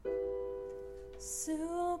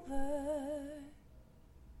Super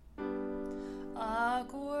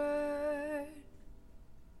awkward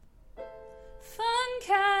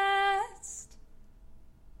Funcast.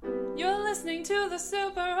 You're listening to the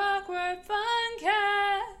Super Awkward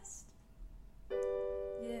Funcast.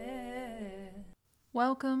 Yeah.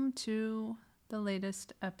 Welcome to the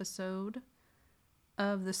latest episode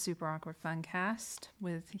of the Super Awkward Funcast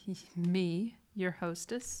with me, your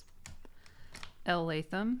hostess, L.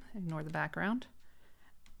 Latham. Ignore the background.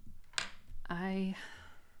 I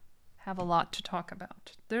have a lot to talk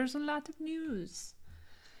about. There's a lot of news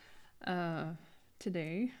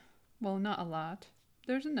today. Well, not a lot.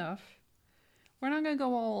 There's enough. We're not going to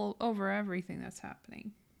go all over everything that's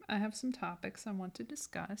happening. I have some topics I want to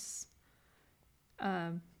discuss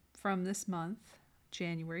from this month,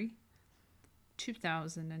 January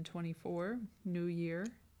 2024, new year,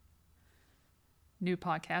 new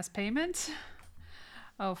podcast payment.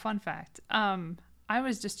 Oh, fun fact. I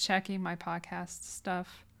was just checking my podcast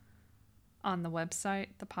stuff on the website,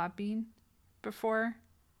 the Podbean, before,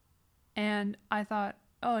 and I thought,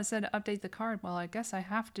 oh, it said update the card. Well, I guess I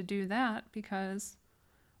have to do that because,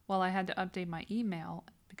 well, I had to update my email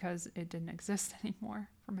because it didn't exist anymore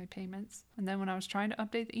for my payments. And then when I was trying to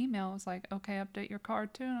update the email, it was like, okay, update your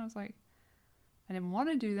card too. And I was like, I didn't want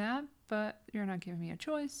to do that, but you're not giving me a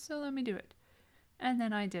choice, so let me do it. And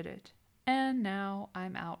then I did it. And now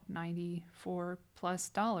I'm out $94+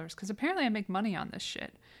 because apparently I make money on this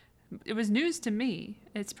shit. It was news to me.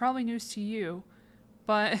 It's probably news to you,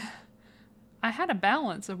 but I had a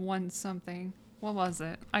balance of one something. What was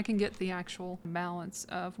it? I can get the actual balance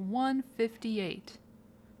of $158,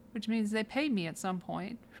 which means they paid me at some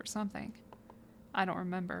point for something. I don't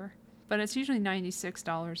remember, but it's usually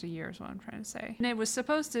 $96 a year is what I'm trying to say. And it was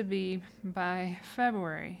supposed to be by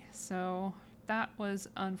February, so that was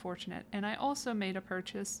unfortunate. And I also made a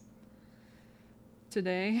purchase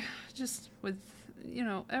today, just with,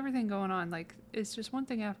 everything going on. Like, it's just one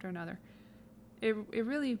thing after another. It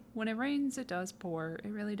really, when it rains, it does pour.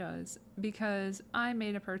 It really does. Because I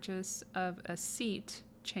made a purchase of a seat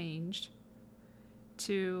changed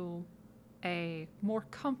to a more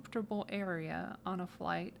comfortable area on a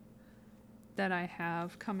flight that I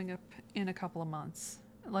have coming up in a couple of months.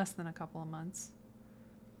 Less than a couple of months.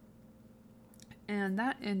 And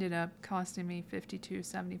that ended up costing me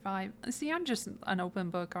 $52.75. See, I'm just an open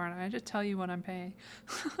book, aren't I? I just tell you what I'm paying.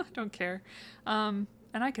 I don't care. And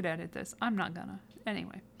I could edit this. I'm not gonna.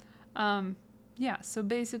 Anyway. Yeah, so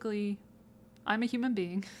basically, I'm a human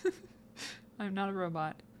being. I'm not a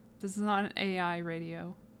robot. This is not an AI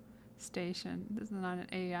radio station. This is not an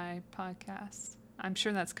AI podcast. I'm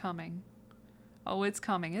sure that's coming. Oh, it's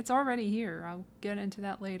coming. It's already here. I'll get into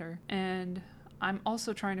that later. And I'm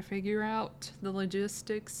also trying to figure out the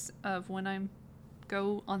logistics of when I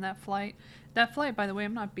go on that flight. That flight, by the way,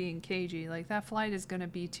 I'm not being cagey. Like, that flight is going to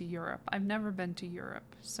be to Europe. I've never been to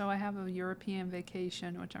Europe. So I have a European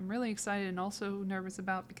vacation, which I'm really excited and also nervous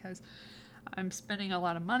about because I'm spending a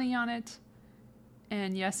lot of money on it.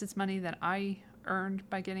 And yes, it's money that I earned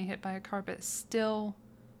by getting hit by a car, but it still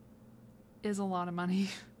is a lot of money.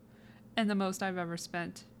 And the most I've ever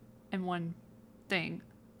spent in one thing,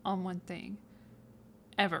 on one thing.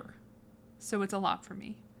 Ever. So it's a lot for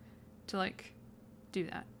me to do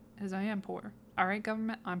that, because I am poor. All right,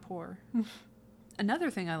 government, I'm poor.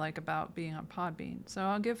 Another thing I like about being on Podbean, so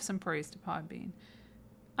I'll give some praise to Podbean.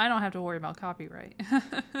 I don't have to worry about copyright.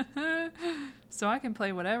 So I can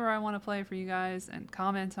play whatever I want to play for you guys and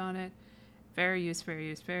comment on it. Fair use, fair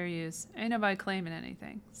use, fair use. Ain't nobody claiming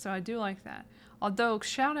anything. So I do like that. Although,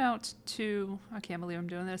 shout out to, I can't believe I'm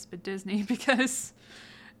doing this, but Disney, because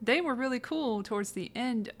they were really cool towards the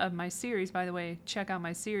end of my series. By the way, check out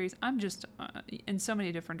my series. I'm just in so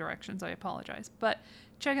many different directions. I apologize. But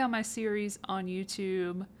check out my series on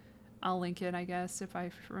YouTube. I'll link it, I guess, if I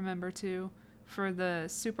remember to, for the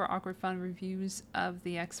super awkward fun reviews of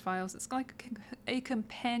the X-Files. It's like a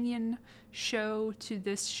companion show to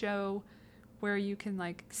this show where you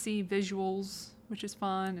can see visuals, which is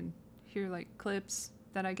fun, and hear clips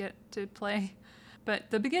that I get to play.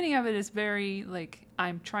 But the beginning of it is very,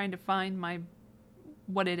 I'm trying to find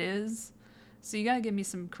what it is. So you gotta give me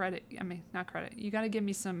some credit. I mean, not credit. You gotta give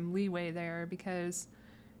me some leeway there because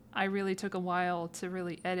I really took a while to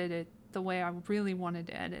really edit it the way I really wanted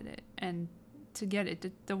to edit it and to get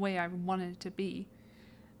it the way I wanted it to be.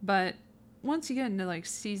 But once you get into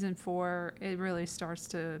season 4, it really starts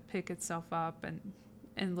to pick itself up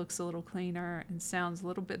and looks a little cleaner and sounds a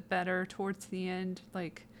little bit better towards the end.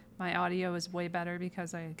 My audio is way better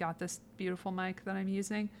because I got this beautiful mic that I'm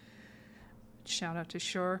using. Shout out to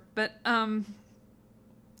Shure. But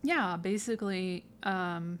yeah, basically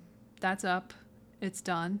that's up it's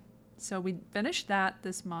done. So we finished that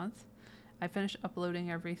this month. I finished uploading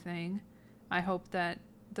everything. I hope that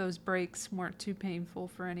those breaks weren't too painful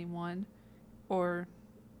for anyone, or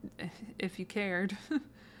if you cared.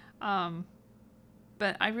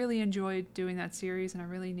 But I really enjoyed doing that series, and I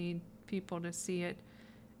really need people to see it,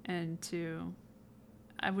 and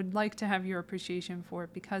I would like to have your appreciation for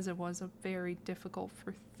it, because it was a very difficult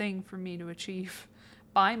thing for me to achieve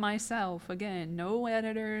by myself. Again, no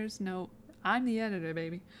editors, I'm the editor,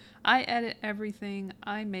 baby. I edit everything.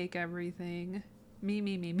 I make everything.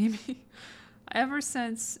 Me. Ever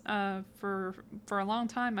since, for a long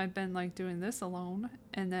time, I've been like doing this alone,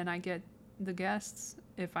 and then I get the guests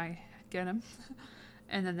if I get them,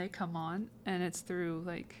 and then they come on, and it's through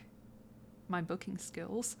like my booking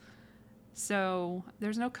skills. So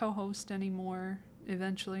there's no co-host anymore.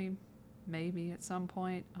 Eventually, maybe at some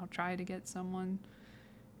point, I'll try to get someone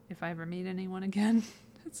if I ever meet anyone again.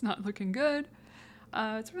 It's not looking good.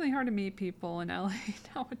 It's really hard to meet people in LA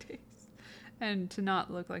nowadays, and to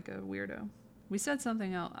not look like a weirdo. We said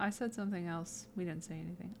something else. I said something else. We didn't say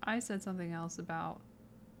anything. I said something else about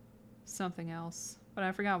something else, but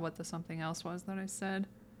I forgot what the something else was that I said.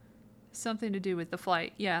 Something to do with the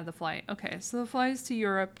flight. Yeah, the flight. Okay, so the flight is to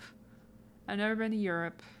Europe. I've never been to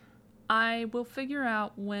Europe. I will figure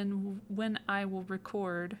out when I will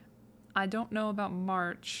record. I don't know about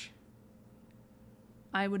March.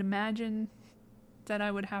 I would imagine that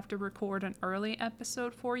I would have to record an early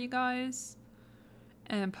episode for you guys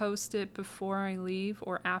and post it before I leave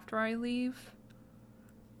or after I leave.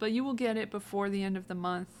 But you will get it before the end of the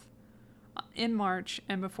month in March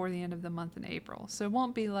and before the end of the month in April. So it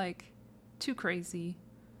won't be like too crazy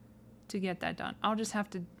to get that done. I'll just have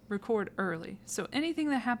to record early. So anything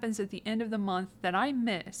that happens at the end of the month that I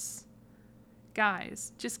miss,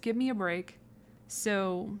 guys, just give me a break.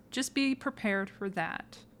 So just be prepared for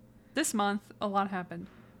that. This month, a lot happened.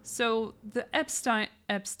 So the Epstein,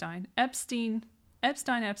 the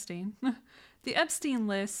Epstein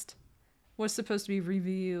list was supposed to be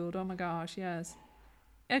revealed. Oh my gosh, yes.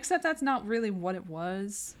 Except that's not really what it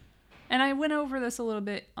was. And I went over this a little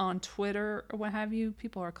bit on Twitter or what have you.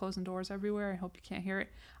 People are closing doors everywhere. I hope you can't hear it.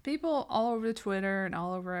 People all over Twitter and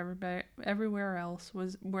all over everywhere else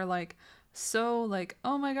were like, so like,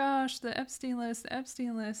 oh my gosh, the Epstein list.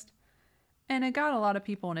 And it got a lot of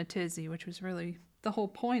people in a tizzy, which was really the whole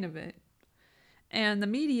point of it. And the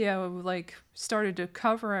media like started to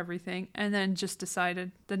cover everything and then just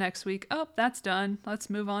decided the next week, oh, that's done. Let's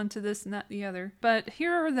move on to this and that and the other. But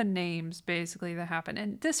here are the names basically that happened.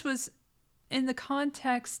 And this was in the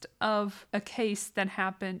context of a case that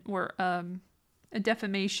happened, or a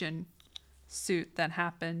defamation suit that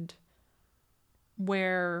happened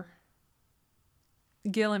where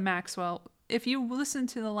Ghislaine Maxwell, if you listened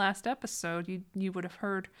to the last episode, you would have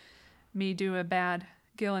heard me do a bad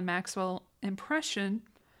Ghislaine Maxwell impression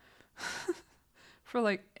for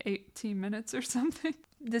like 18 minutes or something.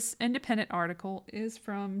 This independent article is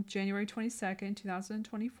from January 22nd,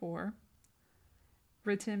 2024,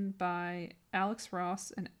 written by Alex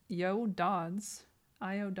Ross and Io Dodds.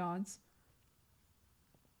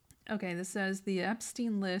 Okay, this says the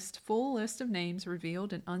Epstein list, full list of names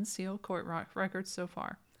revealed in unsealed court records so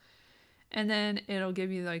far. And then it'll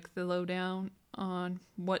give you like the lowdown on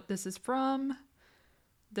what this is from,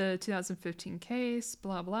 the 2015 case,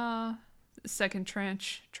 blah, blah. The second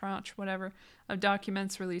tranche, whatever, of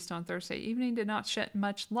documents released on Thursday evening did not shed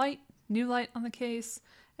much new light on the case,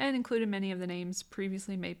 and included many of the names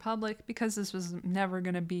previously made public, because this was never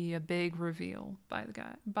going to be a big reveal, by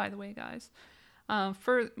the way, guys.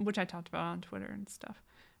 Which I talked about on Twitter and stuff.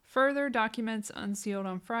 Further documents unsealed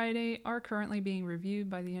on Friday are currently being reviewed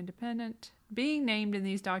by the Independent. Being named in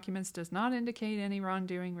these documents does not indicate any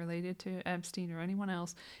wrongdoing related to Epstein or anyone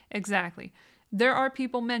else. Exactly. There are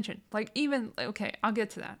people mentioned. Okay, I'll get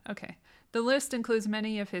to that. Okay. The list includes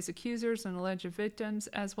many of his accusers and alleged victims,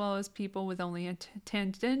 as well as people with only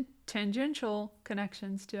tangential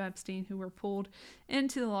connections to Epstein who were pulled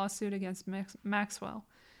into the lawsuit against Maxwell.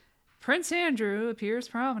 Prince Andrew appears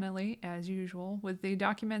prominently, as usual, with the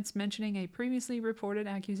documents mentioning a previously reported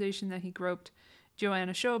accusation that he groped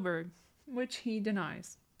Joanna Sjoberg, which he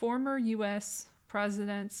denies. Former U.S.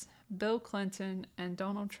 Presidents Bill Clinton and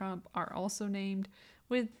Donald Trump are also named,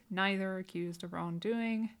 with neither accused of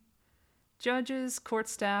wrongdoing. Judges, court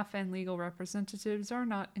staff, and legal representatives are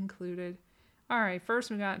not included. Alright, first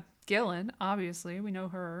we got Ghislaine, obviously, we know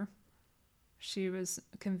her. She was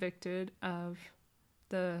convicted of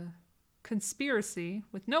the conspiracy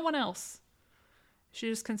with no one else. She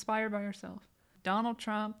just conspired by herself. Donald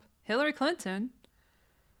Trump, Hillary Clinton,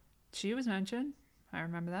 she was mentioned. I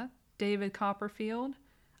remember that. David Copperfield.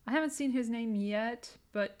 I haven't seen his name yet,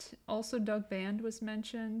 but also Doug Band was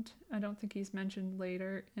mentioned. I don't think he's mentioned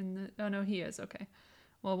later in the... Oh, no, he is. Okay.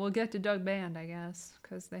 Well, we'll get to Doug Band, I guess,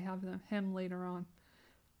 because they have him later on.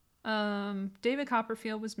 David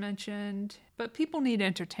Copperfield was mentioned, but people need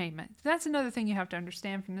entertainment. That's another thing you have to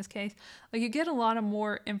understand from this case. Like, you get a lot of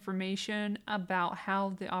more information about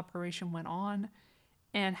how the operation went on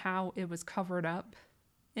and how it was covered up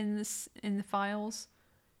in the files.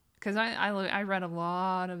 Because I read a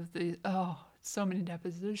lot of so many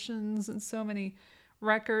depositions and so many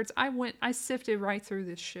records. I sifted right through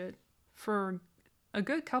this shit for a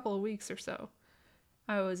good couple of weeks or so.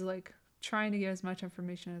 I was like trying to get as much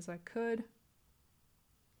information as I could.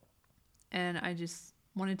 And I just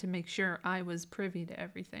wanted to make sure I was privy to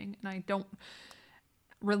everything. And I don't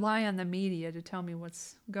rely on the media to tell me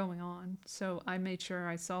what's going on. So I made sure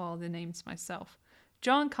I saw all the names myself.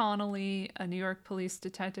 John Connolly, a New York police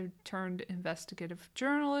detective turned investigative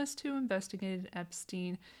journalist who investigated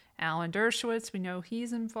Epstein. Alan Dershowitz, we know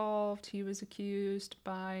he's involved. He was accused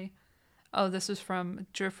by... Oh, this is from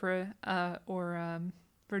Giuffre,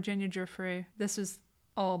 Virginia Giuffre. This is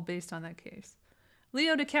all based on that case.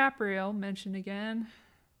 Leo DiCaprio, mentioned again.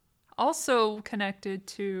 Also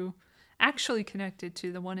actually connected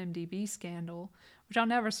to the 1MDB scandal, which I'll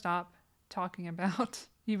never stop talking about,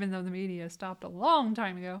 even though the media stopped a long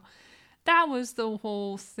time ago. That was the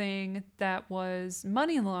whole thing that was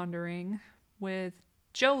money laundering with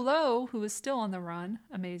Joe Lowe, who is still on the run,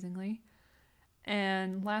 amazingly.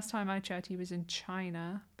 And last time I checked, he was in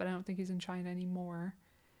China, but I don't think he's in China anymore.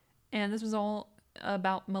 And this was all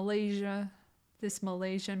about Malaysia, this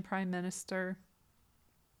Malaysian prime minister.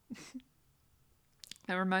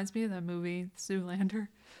 That reminds me of that movie, Zoolander.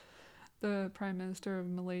 The prime minister of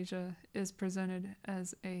Malaysia is presented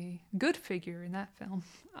as a good figure in that film.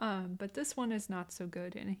 But this one is not so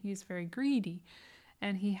good, and he's very greedy.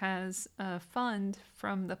 And he has a fund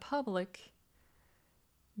from the public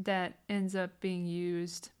that ends up being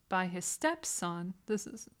used by his stepson. This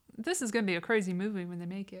is going to be a crazy movie when they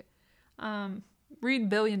make it. Read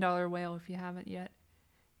Billion Dollar Whale if you haven't yet.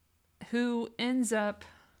 Who ends up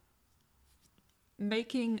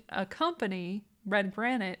making a company, Red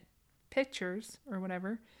Granite Pictures or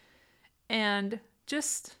whatever, and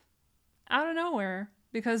just out of nowhere,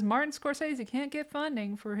 because Martin Scorsese can't get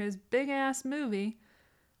funding for his big ass movie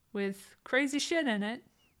with crazy shit in it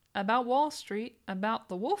about Wall Street, about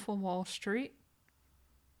the Wolf of Wall Street.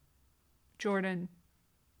 Jordan,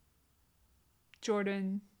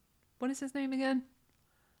 what is his name again?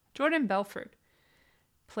 Jordan Belfort,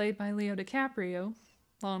 played by Leo DiCaprio,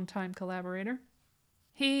 longtime collaborator.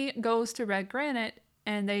 He goes to Red Granite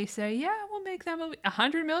and they say, yeah, we'll make that movie.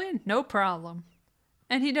 $100 million? No problem.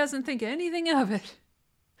 And he doesn't think anything of it.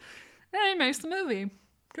 And he makes the movie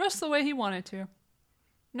just the way he wanted to.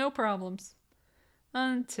 No problems.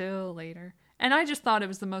 Until later. And I just thought it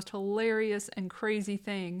was the most hilarious and crazy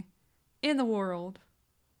thing in the world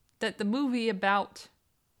that the movie about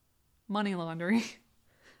money laundering,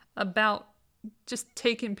 about just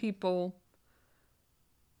taking people,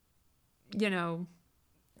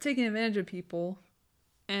 taking advantage of people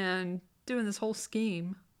and doing this whole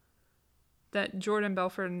scheme that Jordan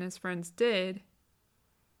Belfort and his friends did,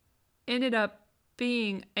 ended up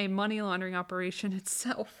being a money laundering operation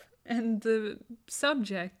itself and the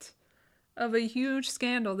subject of a huge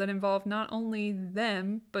scandal that involved not only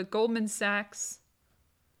them, but Goldman Sachs,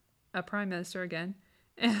 a prime minister again,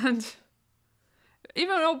 and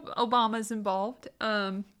even Obama's involved.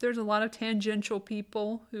 There's a lot of tangential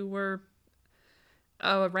people who were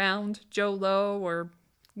around Joe Lowe or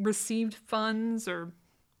received funds or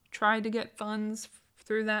tried to get funds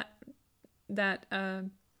through that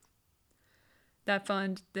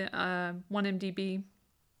fund, the 1MDB.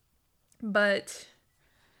 But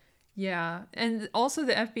yeah, and also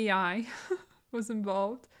the FBI was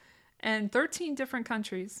involved, and 13 different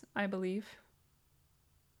countries, I believe.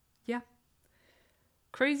 Yeah.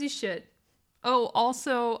 Crazy shit. Oh,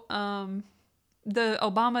 also, the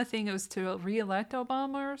Obama thing, it was to re-elect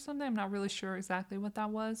Obama or something. I'm not really sure exactly what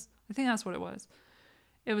that was. I think that's what it was.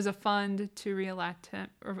 It was a fund to re-elect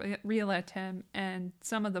him, and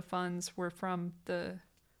some of the funds were from the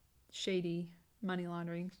shady money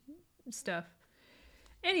laundering stuff.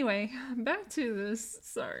 Anyway, back to this.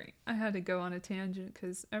 Sorry, I had to go on a tangent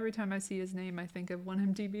because every time I see his name, I think of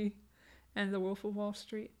 1MDB and The Wolf of Wall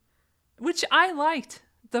Street, which I liked.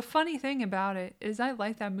 The funny thing about it is I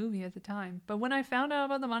liked that movie at the time, but when I found out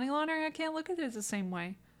about the money laundering, I can't look at it the same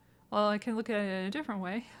way. Well, I can look at it in a different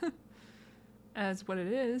way as what it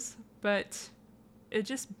is, but it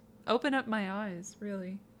just opened up my eyes,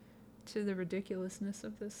 really, to the ridiculousness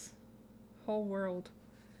of this whole world.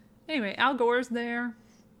 Anyway, Al Gore's there.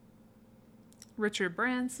 Richard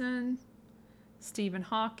Branson. Stephen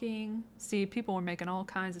Hawking. See, people were making all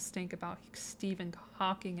kinds of stink about Stephen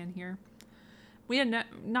Hawking in here. We had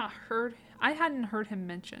not heard... I hadn't heard him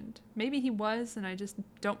mentioned. Maybe he was, and I just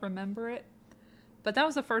don't remember it. But that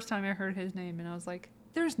was the first time I heard his name, and I was like,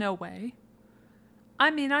 there's no way.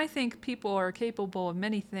 I mean, I think people are capable of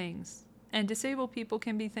many things, and disabled people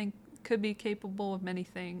could be capable of many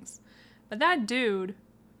things. But that dude,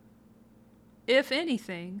 if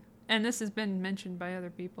anything, and this has been mentioned by other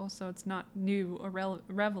people, so it's not new or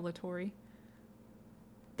revelatory,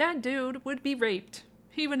 that dude would be raped.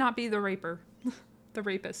 He would not be the raper, the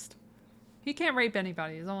rapist. He can't rape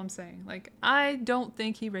anybody, is all I'm saying. Like, I don't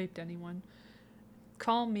think he raped anyone.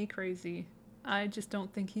 Call me crazy. I just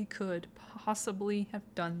don't think he could possibly have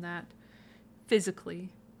done that physically.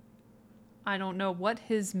 I don't know what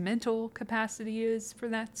his mental capacity is for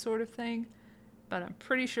that sort of thing, but I'm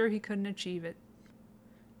pretty sure he couldn't achieve it.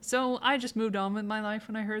 So I just moved on with my life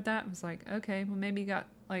when I heard that. I was like, okay, well maybe he got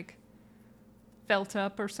like felt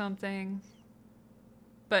up or something.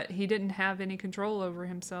 But he didn't have any control over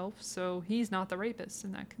himself, so he's not the rapist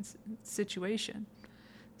in that situation.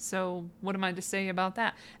 So what am I to say about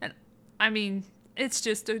that? And I mean, it's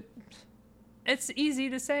easy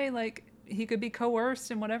to say, like, he could be coerced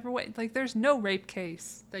in whatever way. Like, there's no rape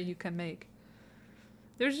case that you can make.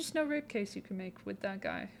 There's just no rape case you can make with that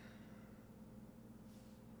guy.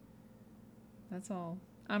 That's all.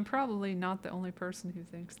 I'm probably not the only person who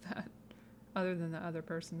thinks that, other than the other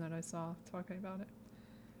person that I saw talking about it.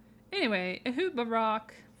 Anyway, Ehud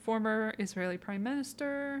Barak, former Israeli prime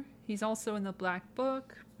minister. He's also in the Black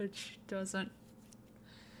Book, which doesn't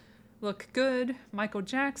look good. Michael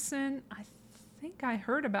Jackson. I think I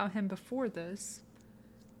heard about him before this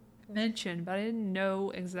mentioned, but I didn't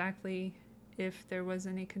know exactly if there was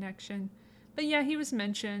any connection. But yeah, he was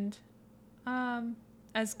mentioned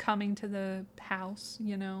as coming to the house,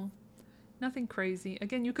 you know. Nothing crazy.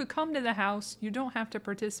 Again, you could come to the house. You don't have to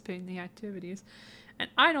participate in the activities. And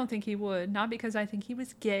I don't think he would. Not because I think he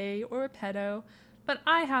was gay or a pedo, but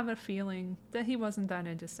I have a feeling that he wasn't that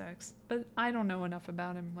into sex. But I don't know enough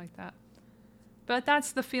about him like that. But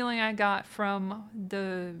that's the feeling I got from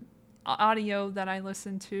the audio that I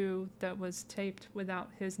listened to that was taped without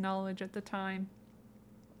his knowledge at the time.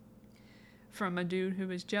 From a dude who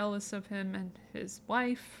was jealous of him and his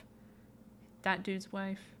wife. That dude's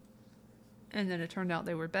wife. And then it turned out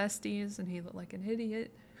they were besties and he looked like an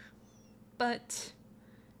idiot. But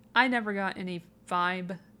I never got any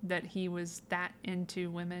vibe that he was that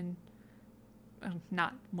into women.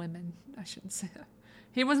 Not women, I shouldn't say that.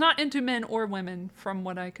 He was not into men or women from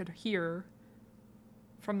what I could hear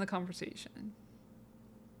from the conversation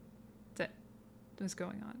that was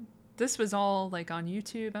going on. This was all like on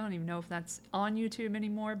YouTube. I don't even know if that's on YouTube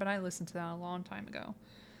anymore, but I listened to that a long time ago.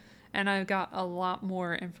 And I got a lot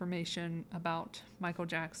more information about Michael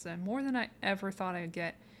Jackson, more than I ever thought I'd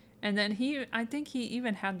get. And then I think he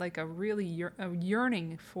even had like a really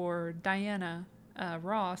yearning for Diana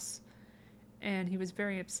Ross, and he was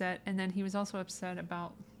very upset. And then he was also upset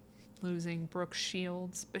about losing Brooke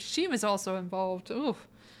Shields, but she was also involved. Ooh,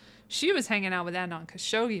 she was hanging out with Adnan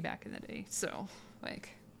Khashoggi back in the day, so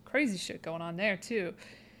like crazy shit going on there too.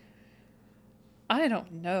 I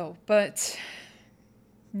don't know, but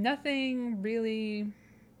nothing really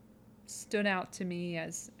stood out to me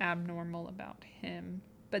as abnormal about him.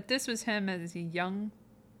 But this was him as a young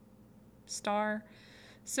star.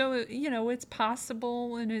 So, you know, it's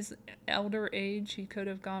possible in his elder age he could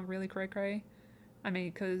have gone really cray-cray. I mean,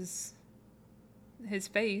 because his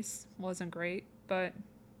face wasn't great. But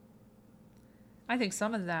I think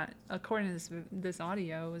some of that, according to this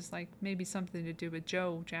audio, is like maybe something to do with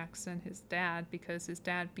Joe Jackson, his dad, because his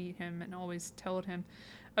dad beat him and always told him,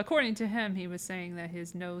 according to him, he was saying that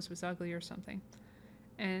his nose was ugly or something.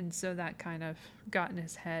 And so that kind of got in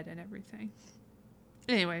his head and everything.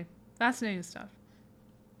 Anyway, fascinating stuff.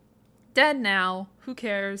 Dead now. Who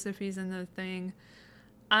cares if he's in the thing?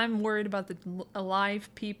 I'm worried about the alive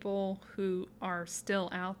people who are still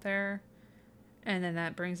out there. And then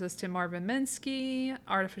that brings us to Marvin Minsky,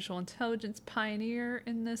 artificial intelligence pioneer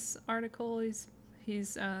in this article.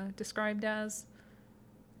 He's described as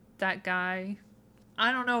that guy.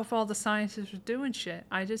 I don't know if all the scientists were doing shit.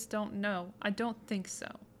 I just don't know. I don't think so.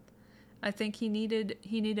 I think he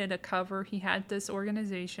needed a cover. He had this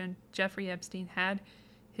organization. Jeffrey Epstein had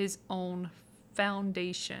his own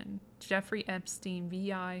foundation. Jeffrey Epstein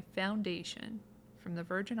VI Foundation from the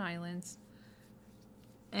Virgin Islands.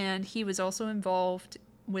 And he was also involved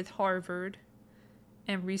with Harvard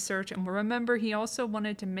and research. And remember, he also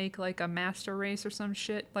wanted to make like a master race or some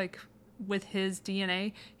shit. Like with his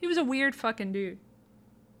DNA. He was a weird fucking dude.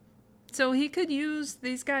 So he could use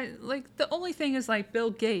these guys. Like, the only thing is, like,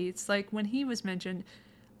 Bill Gates, like, when he was mentioned,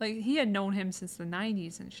 like, he had known him since the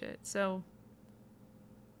 90s and shit. So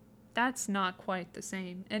that's not quite the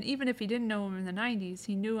same. And even if he didn't know him in the 90s,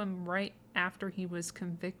 he knew him right after he was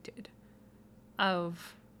convicted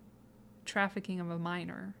of trafficking of a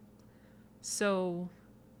minor. So,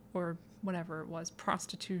 or whatever it was,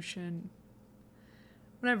 prostitution,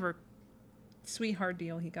 whatever sweetheart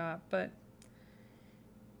deal he got. But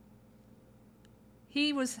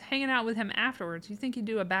he was hanging out with him afterwards. You think he'd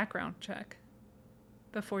do a background check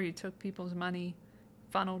before you took people's money,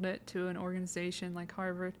 funneled it to an organization like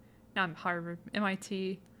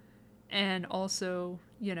MIT, and also,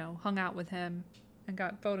 you know, hung out with him and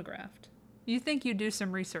got photographed. You think you'd do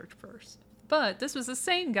some research first. But this was the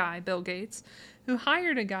same guy, Bill Gates, who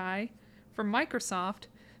hired a guy from Microsoft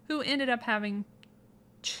who ended up having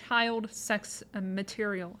child sex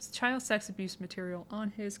abuse material on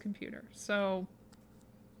his computer. So,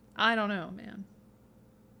 I don't know, man.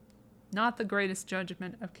 Not the greatest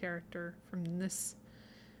judgment of character from this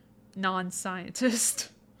non-scientist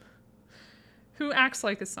who acts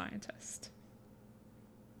like a scientist.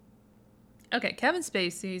 Okay, Kevin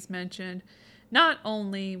Spacey's mentioned. Not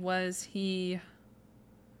only was he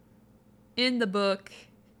in the book,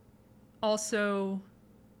 also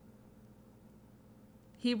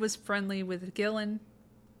he was friendly with Gillen,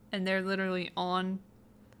 and they're literally on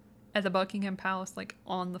at the Buckingham Palace, like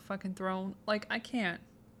on the fucking throne. Like, I can't.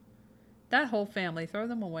 That whole family, throw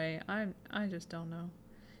them away. I just don't know.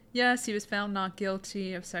 Yes, he was found not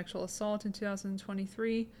guilty of sexual assault in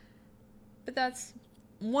 2023, but that's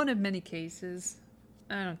one of many cases.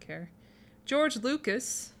 I don't care. George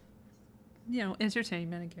Lucas, you know,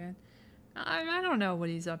 entertainment again. I don't know what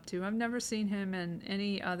he's up to. I've never seen him in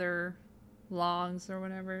any other logs or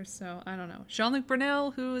whatever, so I don't know. Jean-Luc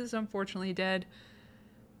Brunel, who is unfortunately dead,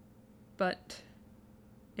 but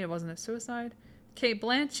it wasn't a suicide. Kate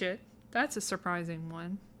Blanchett, that's a surprising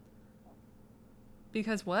one.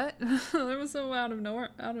 Because what? It was so out of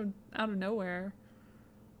nowhere.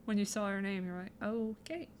 When you saw her name, you're like, oh,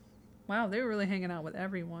 okay. Wow, they were really hanging out with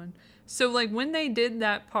everyone. So, like, when they did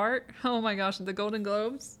that part, oh my gosh, the Golden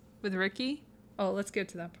Globes with Ricky. Oh, let's get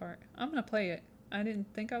to that part. I'm going to play it. I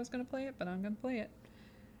didn't think I was going to play it, but I'm going to play it.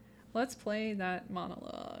 Let's play that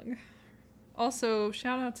monologue. Also,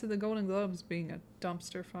 shout out to the Golden Globes being a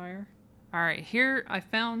dumpster fire. All right, here, I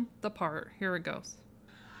found the part. Here it goes.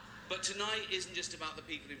 But tonight isn't just about the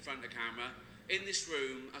people in front of the camera. In this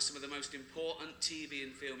room are some of the most important TV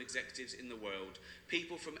and film executives in the world.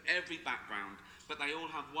 People from every background, but they all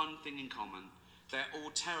have one thing in common. They're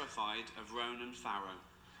all terrified of Ronan Farrow.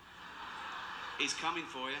 He's coming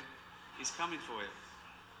for you. He's coming for you.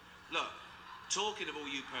 Look, talking of all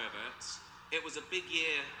you perverts, it was a big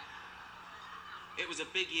year. It was a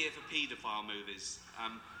big year for paedophile movies.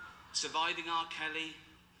 Surviving R. Kelly,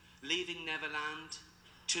 Leaving Neverland,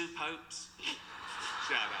 Two Popes.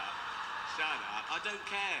 Shut up. Shut up. I don't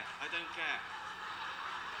care. I don't care.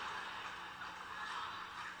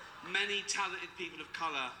 Many talented people of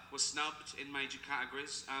colour were snubbed in major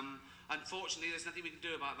categories. Unfortunately, there's nothing we can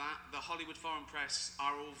do about that. The Hollywood foreign press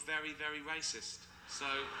are all very, very racist. So,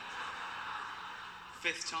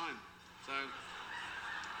 fifth time. So,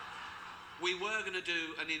 we were going to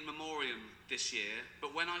do an in memoriam this year,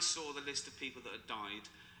 but when I saw the list of people that had died,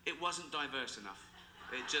 it wasn't diverse enough.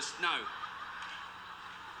 It just, no.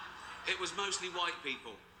 It was mostly white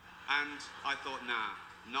people, and I thought, nah,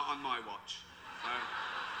 not on my watch.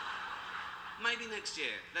 Maybe next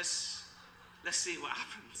year. Let's see what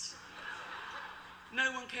happens.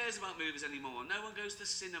 No one cares about movies anymore. No one goes to the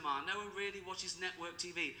cinema. No one really watches network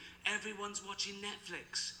TV. Everyone's watching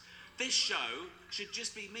Netflix. This show should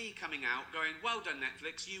just be me coming out going, well done,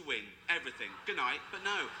 Netflix, you win everything. Good night. But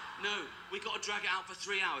no, we got to drag it out for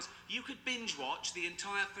 3 hours. You could binge watch the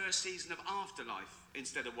entire first season of Afterlife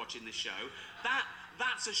instead of watching this show.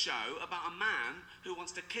 That's a show about a man who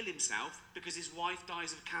wants to kill himself because his wife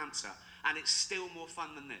dies of cancer. And it's still more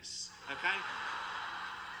fun than this, okay?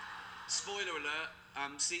 Spoiler alert,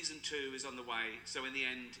 season 2 is on the way, so in the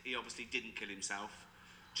end, he obviously didn't kill himself.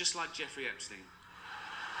 Just like Jeffrey Epstein.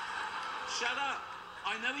 Shut up.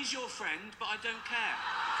 I know he's your friend, but I don't care.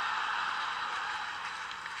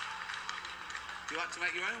 You had to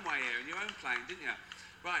make your own way here in your own plane, didn't you?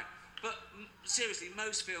 Right, but seriously,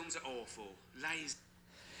 most films are awful. Lazy.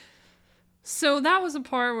 So that was a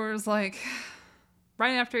part where it was like,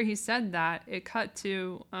 right after he said that, it cut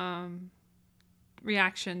to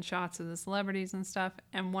reaction shots of the celebrities and stuff,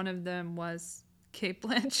 and one of them was Kate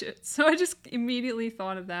Blanchett. So I just immediately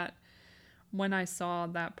thought of that when I saw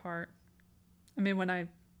that part. I mean, when I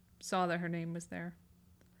saw that her name was there.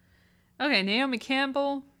 Okay, Naomi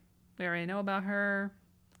Campbell. We already know about her.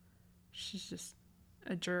 She's just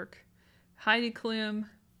a jerk. Heidi Klum.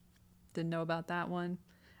 Didn't know about that one.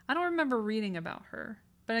 I don't remember reading about her,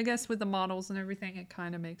 but I guess with the models and everything, it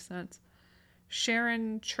kind of makes sense.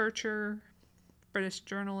 Sharon Churcher, British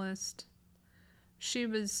journalist. She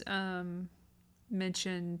was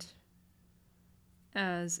mentioned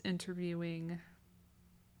as interviewing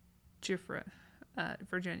Giuffre,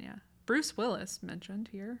 Virginia. Bruce Willis mentioned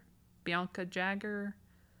here. Bianca Jagger,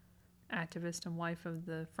 activist and wife of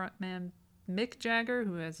the frontman Mick Jagger,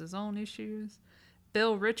 who has his own issues.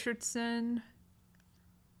 Bill Richardson,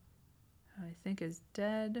 I think is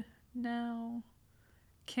dead now.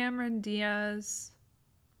 Cameron Diaz.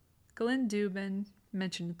 Glenn Dubin,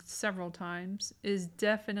 mentioned several times, is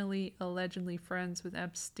definitely allegedly friends with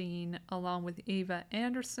Epstein, along with Eva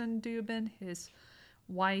Anderson Dubin, his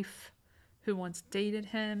wife, who once dated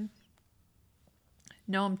him.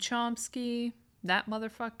 Noam Chomsky, that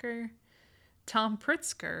motherfucker. Tom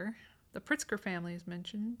Pritzker, the Pritzker family is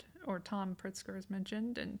mentioned, or Tom Pritzker is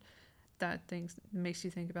mentioned, and that makes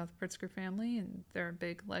you think about the Pritzker family and their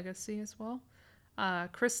big legacy as well.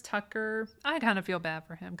 Chris Tucker, I kind of feel bad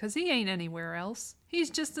for him because he ain't anywhere else.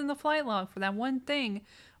 He's just in the flight log for that one thing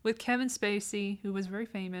with Kevin Spacey, who was very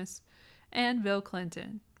famous, and Bill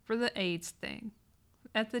Clinton for the AIDS thing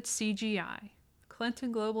at the CGI,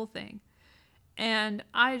 Clinton Global thing. And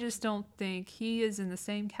I just don't think he is in the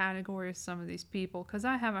same category as some of these people because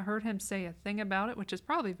I haven't heard him say a thing about it, which is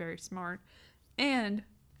probably very smart. And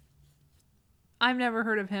I've never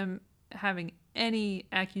heard of him having any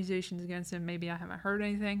accusations against him. Maybe I haven't heard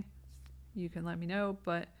anything. You can let me know,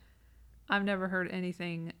 but I've never heard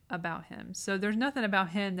anything about him. So there's nothing about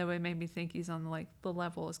him that would make me think he's on the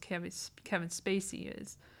level as Kevin Spacey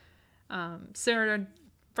is. Sarah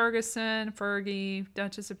Ferguson, Fergie,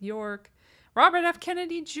 Duchess of York. Robert F.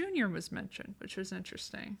 Kennedy Jr. was mentioned, which was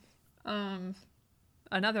interesting.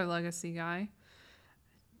 Another legacy guy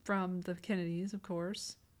from the Kennedys, of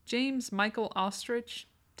course. James Michael Ostrich.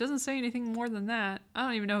 Doesn't say anything more than that. I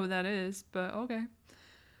don't even know who that is, but okay.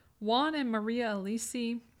 Juan and Maria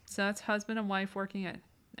Alisi. So that's husband and wife working at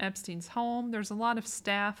Epstein's home. There's a lot of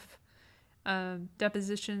staff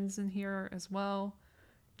depositions in here as well.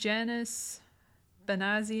 Janice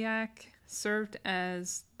Benaziac served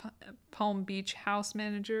as Palm Beach house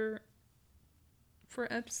manager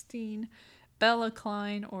for Epstein. Bella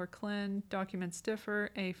Klein, or Klein, documents differ,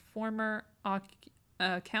 a former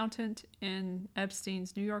accountant in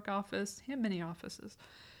Epstein's New York office. He had many offices.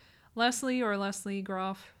 Leslie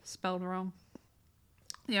Groff, spelled wrong.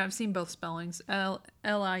 Yeah, I've seen both spellings, Lie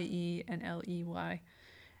and Ley.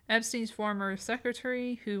 Epstein's former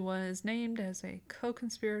secretary, who was named as a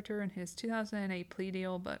co-conspirator in his 2008 plea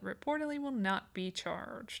deal, but reportedly will not be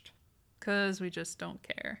charged. Because we just don't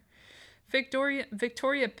care.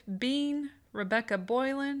 Victoria Bean, Rebecca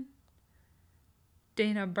Boylan,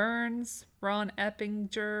 Dana Burns, Ron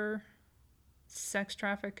Eppinger, sex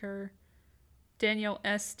trafficker, Daniel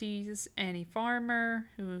Estes, Annie Farmer,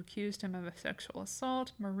 who accused him of a sexual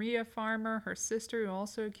assault, Maria Farmer, her sister, who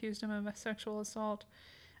also accused him of a sexual assault,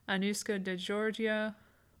 Anuska DeGiorgia,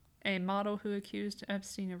 a model who accused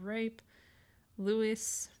Epstein of rape,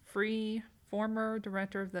 Louis Freeh, former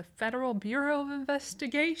director of the Federal Bureau of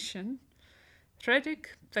Investigation,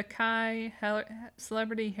 Frederick Fekkai,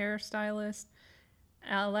 celebrity hairstylist,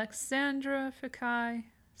 Alexandra Fekkai,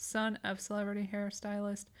 son of celebrity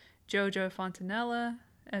hairstylist, Jojo Fontanella,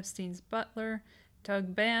 Epstein's butler,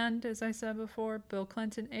 Doug Band, as I said before, Bill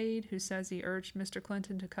Clinton aide, who says he urged Mr.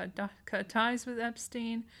 Clinton to cut ties with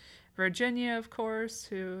Epstein, Virginia, of course,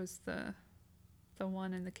 who is the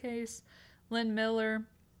one in the case, Lynn Miller,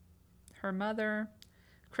 her mother,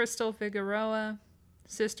 Crystal Figueroa,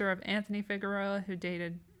 sister of Anthony Figueroa, who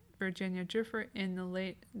dated Virginia Giuffre in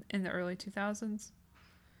the early 2000s.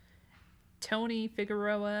 Tony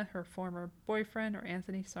Figueroa, her former boyfriend, or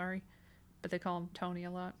Anthony, sorry, but they call him Tony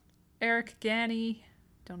a lot. Eric Ganny,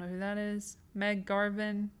 don't know who that is. Meg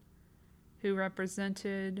Garvin, who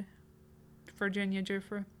represented Virginia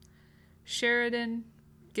Giuffre. Sheridan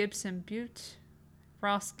Gibson Butte.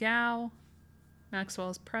 Ross Gow,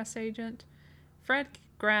 Maxwell's press agent. Fred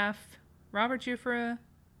Graff, Robert Giuffre.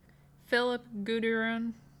 Philip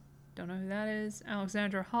Guderian, don't know who that is.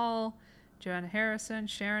 Alexandra Hall, Joanna Harrison,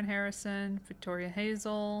 Sharon Harrison, Victoria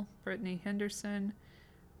Hazel, Brittany Henderson,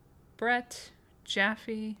 Brett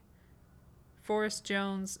Jaffe, Forrest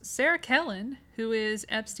Jones, Sarah Kellen, who is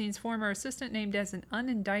Epstein's former assistant, named as an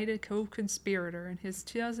unindicted co-conspirator in his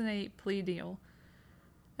 2008 plea deal,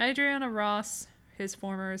 Adriana Ross, his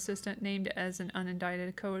former assistant, named as an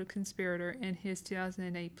unindicted co-conspirator in his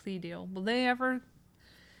 2008 plea deal. Will they ever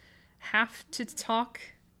have to talk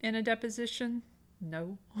in a deposition?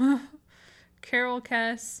 No. Carol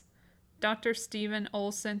Kess, Dr. Stephen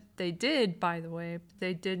Olson. They did, by the way, but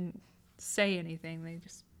they didn't say anything. They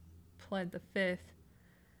just pled the fifth.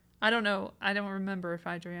 I don't know. I don't remember if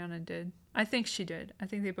Adriana did. I think she did. I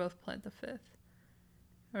think they both pled the fifth.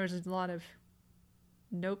 There was a lot of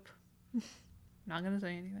nope. Not going to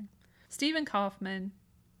say anything. Stephen Kaufman,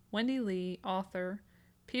 Wendy Lee, author,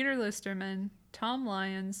 Peter Listerman, Tom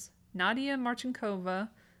Lyons, Nadia Marchenkova,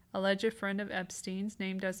 alleged friend of Epstein's,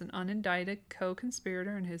 named as an unindicted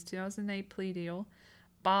co-conspirator in his 2008 plea deal,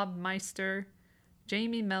 Bob Meister,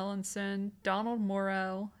 Jamie Melanson, Donald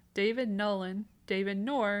Morrell, David Nolan, David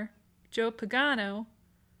Knorr, Joe Pagano,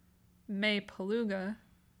 May Paluga,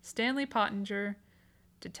 Stanley Pottinger,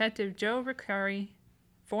 Detective Joe Riccari,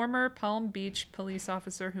 former Palm Beach police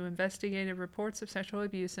officer who investigated reports of sexual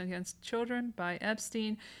abuse against children by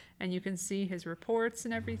Epstein, and you can see his reports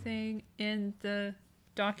and everything in the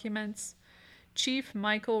documents. Chief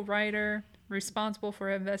Michael Ryder, responsible for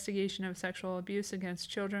investigation of sexual abuse against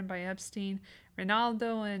children by Epstein.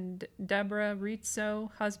 Ronaldo and Deborah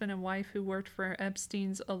Rizzo, husband and wife who worked for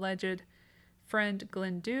Epstein's alleged friend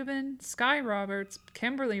Glenn Dubin. Sky Roberts,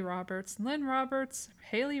 Kimberly Roberts, Lynn Roberts,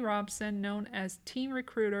 Haley Robson, known as team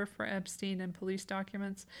recruiter for Epstein in police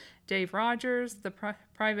documents. Dave Rogers, the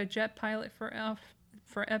private jet pilot for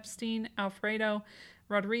Epstein. Alfredo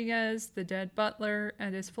Rodriguez, the dead butler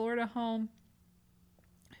at his Florida home,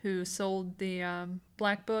 who sold the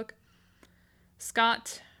Black Book.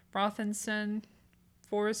 Scott Rothenson,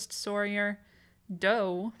 Forrest Sawyer,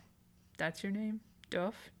 Doe, that's your name?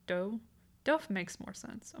 Doe? Duff makes more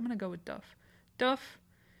sense. I'm going to go with Duff. Duff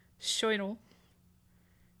Scheutel,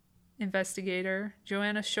 investigator.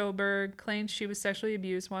 Joanna Schoberg claimed she was sexually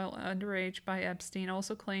abused while underage by Epstein,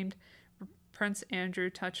 also claimed Prince Andrew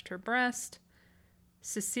touched her breast.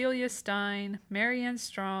 Cecilia Stein, Marianne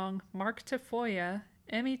Strong, Mark Tafoya,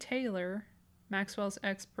 Emmy Taylor, Maxwell's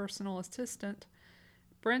ex-personal assistant,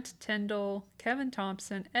 Brent Tyndall, Kevin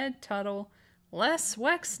Thompson, Ed Tuttle, Les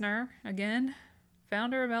Wexner, again,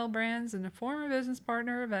 founder of L Brands and a former business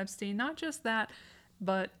partner of Epstein. Not just that,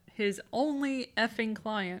 but his only effing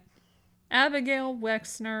client. Abigail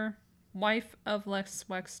Wexner, wife of Les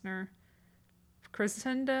Wexner,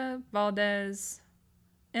 Crescenda Valdez,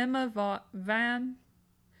 Emma Van,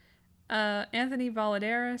 Anthony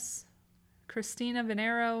Valadares, Christina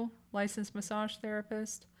Venero, licensed massage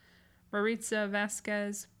therapist, Maritza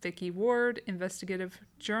Vasquez, Vicky Ward, investigative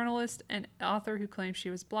journalist and author who claims she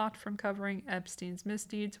was blocked from covering Epstein's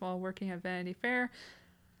misdeeds while working at Vanity Fair,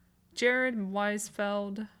 Jared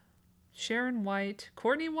Weisfeld, Sharon White,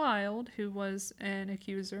 Courtney Wild, who was an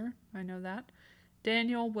accuser, I know that,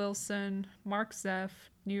 Daniel Wilson, Mark Zeff,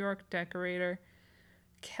 New York decorator,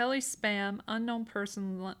 Kelly Spam, unknown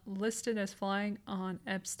person listed as flying on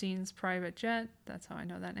Epstein's private jet. That's how I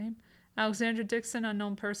know that name. Alexandra Dixon,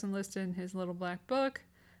 unknown person listed in his little black book.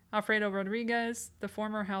 Alfredo Rodriguez, the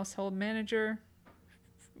former household manager,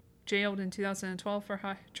 jailed in 2012 for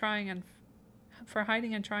hiding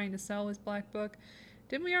and trying to sell his black book.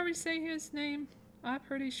 Didn't we already say his name? I'm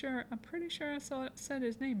pretty sure I said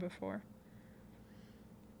his name before.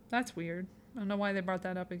 That's weird. I don't know why they brought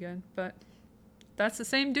that up again, but that's the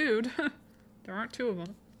same dude. There aren't two of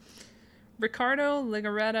them. Ricardo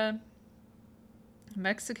Legarreta,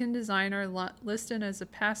 Mexican designer listed as a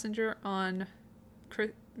passenger on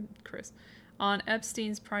on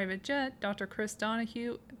Epstein's private jet. Dr. Chris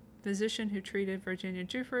Donahue, physician who treated Virginia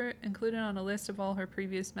Giuffre, included on a list of all her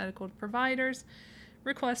previous medical providers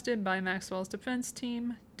requested by Maxwell's defense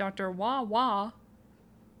team. Dr. Wah,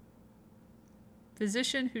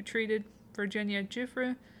 physician who treated Virginia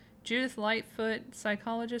Giuffre. Judith Lightfoot,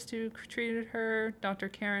 psychologist who treated her. Dr.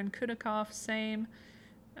 Karen Kudikoff, same.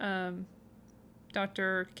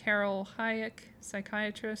 Dr. Carol Hayek,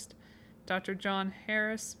 psychiatrist. Dr. John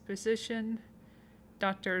Harris, physician.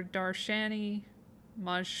 Dr. Darshani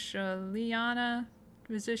Majaliana,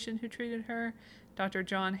 physician who treated her. Dr.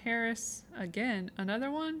 John Harris, again,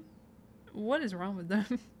 another one? What is wrong with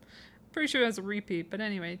them? Pretty sure that's a repeat, but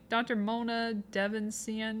anyway. Dr. Mona Devon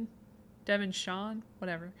Sean,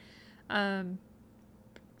 whatever.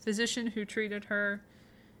 Physician who treated her.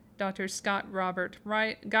 Dr. Scott Robert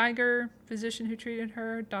Geiger, physician who treated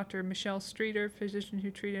her. Dr. Michelle Streeter, physician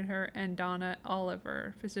who treated her. And Donna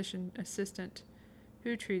Oliver, physician assistant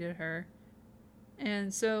who treated her.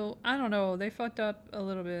 And so, I don't know, they fucked up a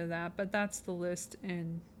little bit of that, but that's the list.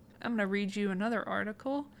 And I'm going to read you another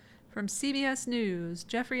article From CBS News,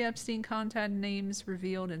 Jeffrey Epstein contact names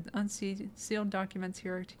revealed in unsealed documents.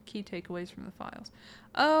 Here are key takeaways from the files.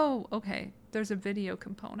 Oh, okay. There's a video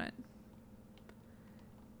component.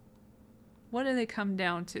 What do they come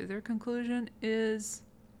down to? Their conclusion is...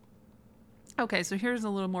 Okay, so here's a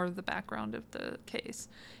little more of the background of the case.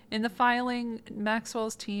 In the filing,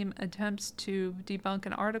 Maxwell's team attempts to debunk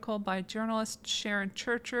an article by journalist Sharon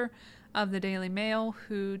Churcher of the Daily Mail,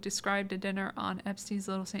 who described a dinner on Epstein's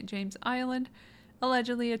Little St. James Island,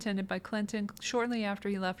 allegedly attended by Clinton shortly after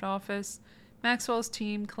he left office. Maxwell's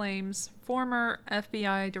team claims former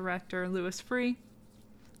FBI Director Louis Freeh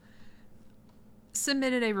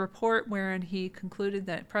submitted a report wherein he concluded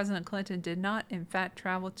that President Clinton did not, in fact,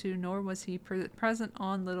 travel to, nor was he present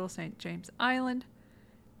on Little St. James Island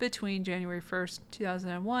between January 1st,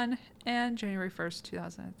 2001 and January 1st,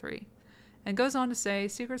 2003. And goes on to say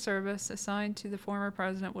Secret Service assigned to the former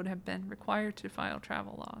president would have been required to file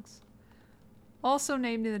travel logs. Also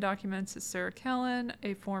named in the documents is Sarah Kellen,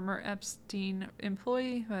 a former Epstein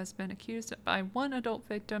employee who has been accused by one adult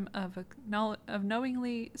victim of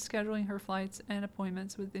knowingly scheduling her flights and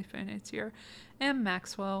appointments with the financier, and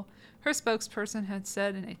Maxwell. Her spokesperson had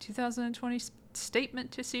said in a 2020 statement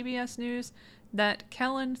to CBS News that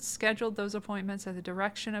Kellen scheduled those appointments at the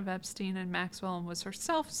direction of Epstein and Maxwell and was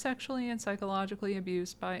herself sexually and psychologically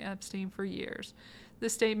abused by Epstein for years. The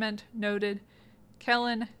statement noted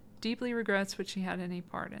Kellen deeply regrets what she had any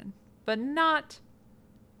part in, but not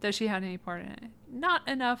that she had any part in it. Not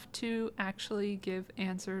enough to actually give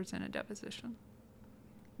answers in a deposition.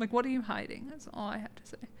 Like, what are you hiding? That's all I have to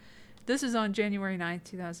say. This is on January 9th,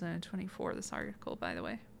 2024, this article, by the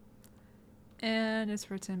way. And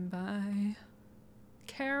it's written by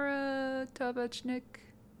Kara Tabachnik,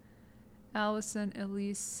 Allison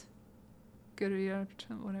Elise Goodyear,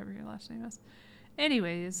 whatever your last name is.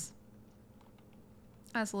 Anyways,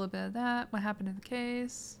 that's a little bit of that. What happened in the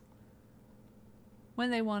case?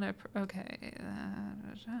 When they want to... Okay.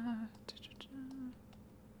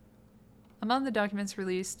 Among the documents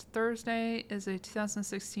released Thursday is a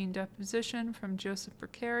 2016 deposition from Joseph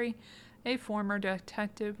Burkari, a former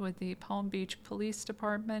detective with the Palm Beach Police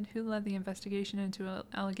Department who led the investigation into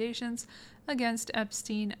allegations against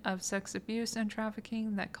Epstein of sex abuse and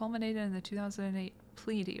trafficking that culminated in the 2008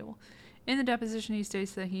 plea deal. In the deposition, he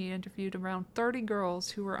states that he interviewed around 30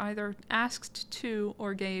 girls who were either asked to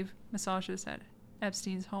or gave massages at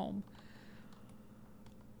Epstein's home.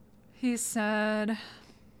 He said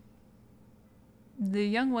the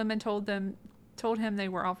young women told him they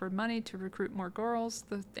were offered money to recruit more girls.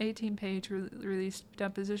 The 18-page released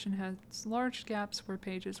deposition has large gaps where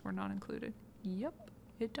pages were not included. Yep,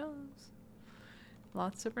 it does.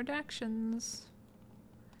 Lots of redactions.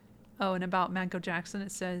 Oh, and about Michael Jackson,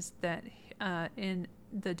 it says that in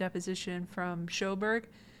the deposition from Schoberg,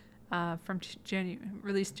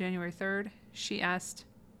 released January 3rd, she's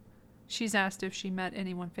asked if she met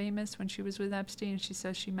anyone famous when she was with Epstein. She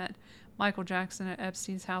says she met Michael Jackson at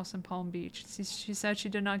Epstein's house in Palm Beach. She said she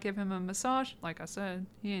did not give him a massage. Like I said,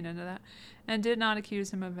 he ain't into that. And did not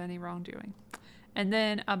accuse him of any wrongdoing. And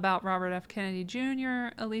then about Robert F. Kennedy Jr.,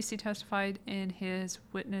 Alisi testified in his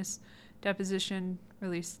witness deposition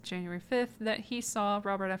released January 5th that he saw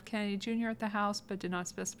Robert F. Kennedy Jr. at the house but did not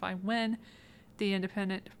specify when. The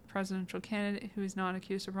independent presidential candidate, who is not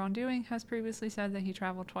accused of wrongdoing, has previously said that he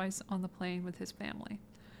traveled twice on the plane with his family.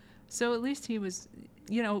 So at least he was,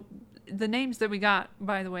 the names that we got,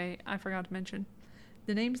 by the way, I forgot to mention,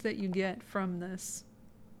 the names that you get from this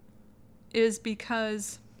is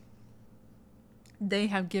because they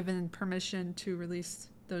have given permission to release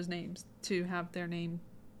those names, to have their name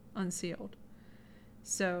unsealed.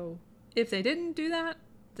 So if they didn't do that,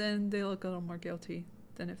 then they look a little more guilty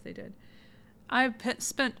than if they did. I've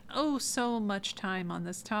spent so much time on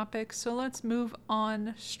this topic, so let's move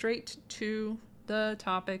on straight to the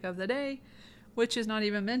topic of the day, which is not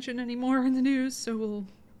even mentioned anymore in the news, so we'll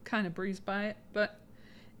kind of breeze by it, but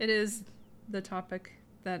it is the topic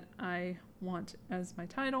that I want as my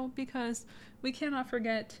title, because we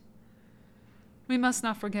must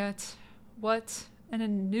not forget what a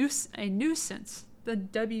nuisance the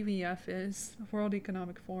WEF is, World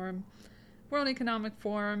Economic Forum. World Economic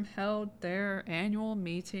Forum held their annual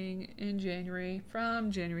meeting in January,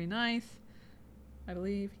 from January 9th, I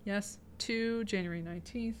believe, yes, to January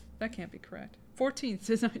 19th. That can't be correct. 14th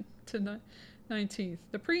to 19th.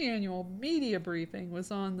 The pre-annual media briefing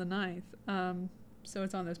was on the 9th, so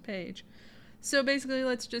it's on this page. So basically,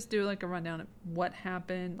 let's just do like a rundown of what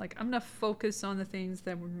happened. Like, I'm going to focus on the things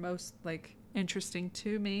that were most interesting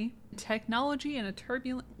to me. Technology in a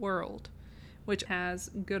Turbulent World, which has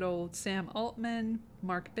good old Sam Altman,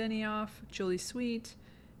 Mark Benioff, Julie Sweet,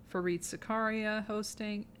 Fareed Zakaria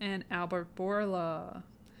hosting, and Albert Bourla.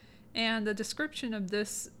 And the description of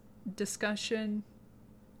this discussion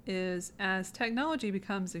is: as technology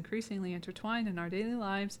becomes increasingly intertwined in our daily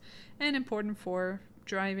lives and important for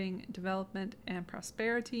driving development and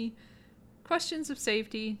prosperity, questions of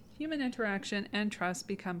safety, human interaction, and trust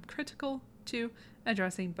become critical to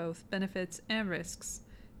addressing both benefits and risks.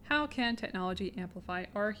 How can technology amplify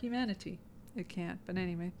our humanity? It can't, but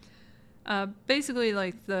anyway. Basically,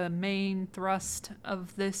 like, the main thrust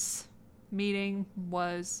of this meeting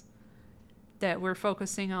was that we're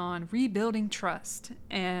focusing on rebuilding trust,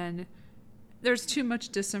 and there's too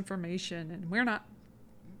much disinformation, and we're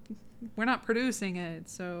not producing it,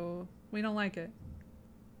 so we don't like it.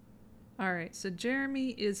 All right, so Jeremy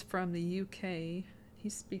is from the UK.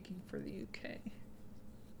 He's speaking for the UK.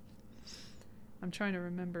 I'm trying to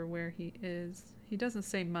remember where he is. He doesn't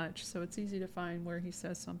say much, so it's easy to find where he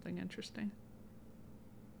says something interesting,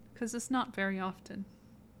 because it's not very often.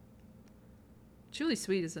 Julie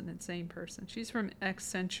Sweet is an insane person. She's from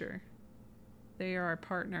Accenture. They are a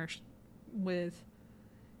partner with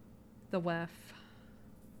the WEF.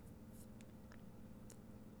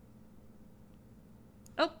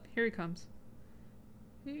 Oh, here he comes.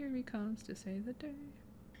 Here he comes to save the day.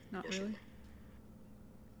 Not really.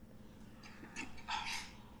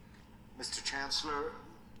 Mr. Chancellor,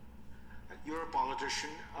 you're a politician.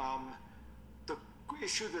 The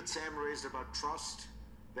issue that Sam raised about trust,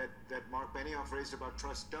 that Mark Benioff raised about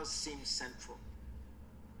trust, does seem central.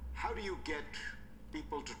 How do you get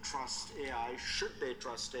people to trust AI? Should they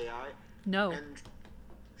trust AI? No. And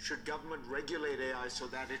should government regulate AI so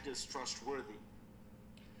that it is trustworthy?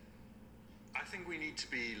 I think we need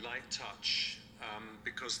to be light touch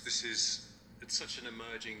because it's such an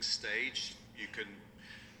emerging stage. You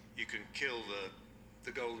can kill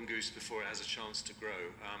the golden goose before it has a chance to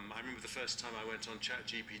grow. I remember the first time I went on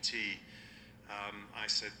ChatGPT, I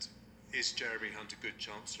said, "Is Jeremy Hunt a good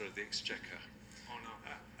Chancellor of the Exchequer?" Oh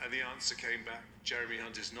no. And the answer came back, "Jeremy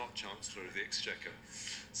Hunt is not Chancellor of the Exchequer."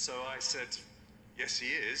 So I said, "Yes, he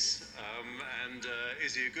is. And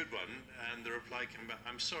is he a good one?" And the reply came back,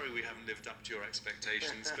 "I'm sorry we haven't lived up to your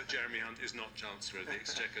expectations, but Jeremy Hunt is not Chancellor of the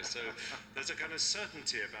Exchequer." So there's a kind of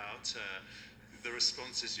certainty about the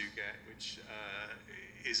responses you get, which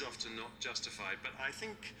is often not justified. But I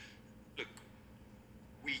think, look,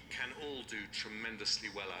 we can all do tremendously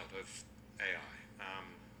well out of AI.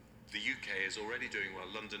 The UK is already doing well.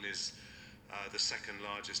 London is the second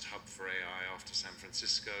largest hub for AI after San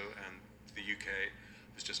Francisco, and the UK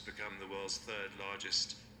has just become the world's third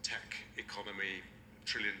largest tech economy,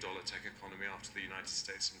 trillion-dollar tech economy after the United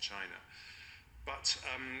States and China. But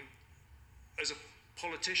as a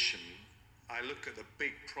politician, I look at the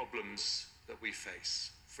big problems that we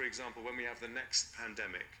face. For example, when we have the next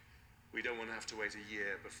pandemic, we don't want to have to wait a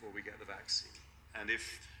year before we get the vaccine. And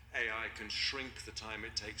if AI can shrink the time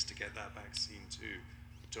it takes to get that vaccine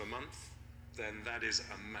to a month, then that is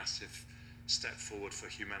a massive step forward for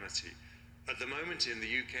humanity. At the moment in the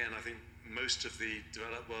UK, and I think most of the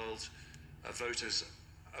developed world, voters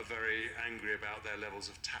are very angry about their levels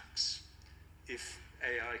of tax. If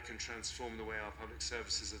AI can transform the way our public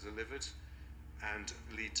services are delivered and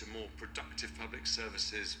lead to more productive public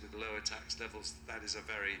services with lower tax levels, that is a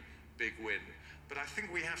very big win. But I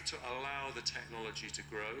think we have to allow the technology to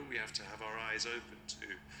grow. We have to have our eyes open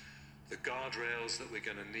to the guardrails that we're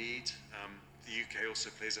going to need. The UK also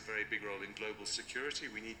plays a very big role in global security.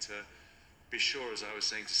 We need to be sure, as I was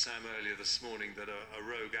saying to Sam earlier this morning, that a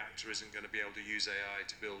rogue actor isn't going to be able to use AI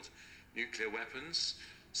to build nuclear weapons.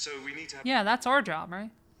 So we need to have Yeah, that's our job, right?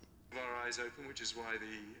 our eyes open, which is why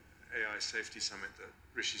the AI Safety Summit that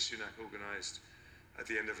Rishi Sunak organised at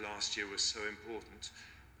the end of last year was so important.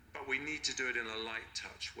 But we need to do it in a light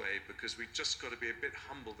touch way, because we've just got to be a bit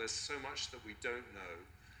humble. There's so much that we don't know,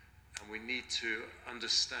 and we need to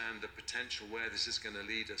understand the potential where this is going to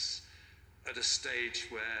lead us at a stage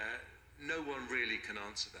where no one really can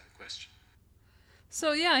answer that question.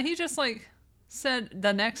 So yeah, he just said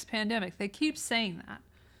the next pandemic. They keep saying that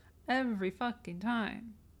every fucking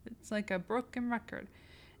time. It's like a broken record.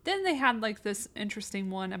 Then they had this interesting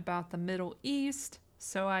one about the Middle East.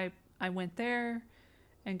 So I went there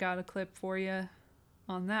and got a clip for you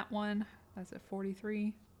on that one. That's at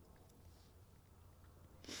 43.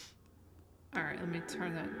 All right, let me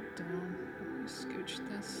turn that down. Let me scooch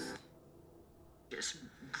this. Just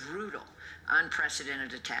brutal,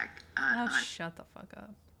 unprecedented attack. Shut the fuck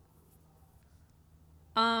up.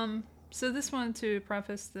 So this one, to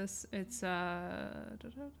preface this, it's I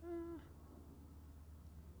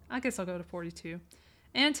guess I'll go to 42.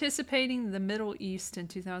 Anticipating the Middle East in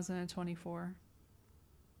 2024.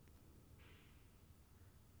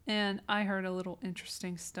 And I heard a little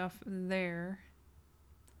interesting stuff there.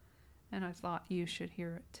 And I thought you should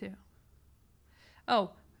hear it too.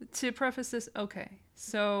 Oh, to preface this, okay.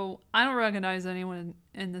 So I don't recognize anyone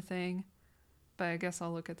in the thing, but I guess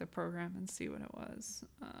I'll look at the program and see what it was.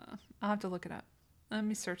 I'll have to look it up. Let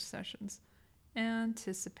me search sessions.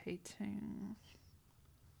 Anticipating.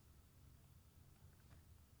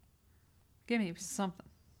 Give me something.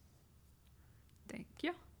 Thank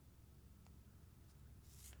you.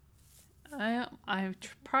 I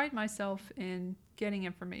pride myself in getting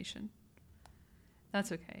information.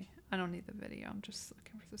 That's okay. I don't need the video. I'm just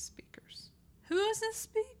looking for the speakers. Who's the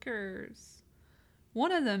speakers?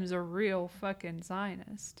 One of them's a real fucking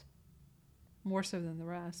Zionist. More so than the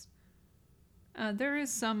rest. There is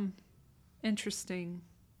some interesting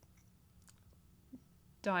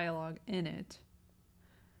dialogue in it.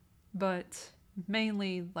 But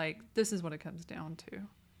mainly, like, this is what it comes down to.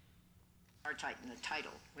 Apartheid in the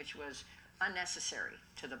title, which was unnecessary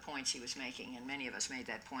to the points he was making, and many of us made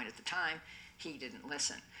that point at the time. He didn't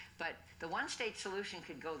listen. But the one-state solution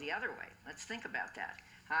could go the other way. Let's think about that.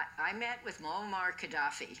 I met with Muammar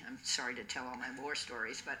Gaddafi. I'm sorry to tell all my war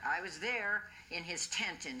stories, but I was there in his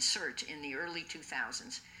tent in Sirte in the early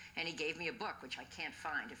 2000s, and he gave me a book, which I can't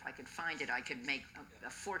find. If I could find it, I could make a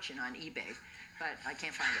fortune on eBay, but I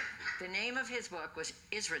can't find it. The name of his book was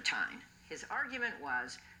Israeltine. His argument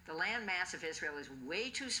was the land mass of Israel is way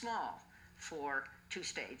too small for two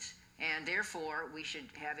states, and therefore we should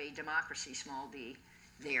have a democracy, small d,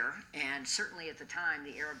 there. And certainly at the time,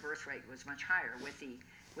 the Arab birth rate was much higher.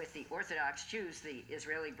 With the Orthodox Jews, the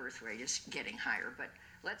Israeli birth rate is getting higher. But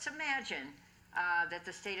let's imagine that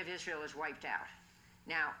the state of Israel is wiped out.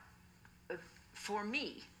 Now, for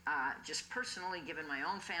me, just personally, given my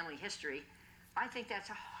own family history, I think that's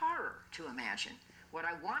a horror to imagine. What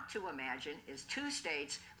I want to imagine is two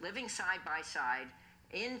states living side by side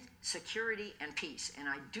in security and peace. And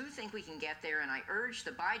I do think we can get there, and I urge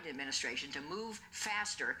the Biden administration to move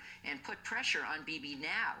faster and put pressure on Bibi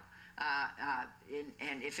now.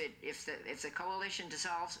 And if the coalition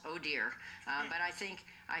dissolves, oh dear. But I think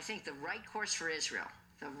the right course for Israel,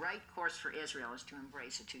 is to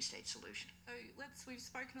embrace a two-state solution. So we've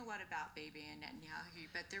spoken a lot about Bibi and Netanyahu,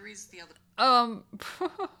 but there is the other.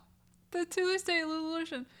 The two-state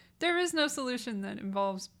solution. There is no solution that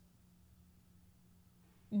involves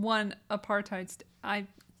one apartheid state.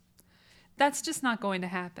 That's just not going to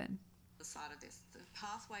happen. The side of this, the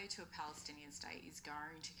pathway to a Palestinian state is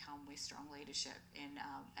going to come with strong leadership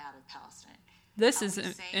out of Palestine. This is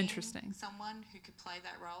interesting. Someone who could play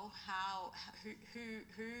that role. How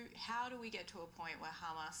do we get to a point where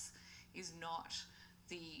Hamas is not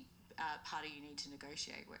the party you need to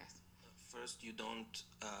negotiate with? First, you don't.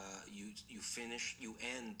 You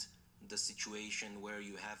end the situation where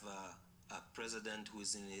you have a president who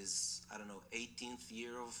is in his 18th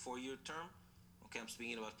year of a 4-year term. Okay, I'm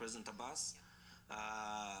speaking about President Abbas,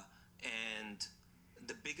 and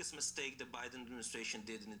the biggest mistake the Biden administration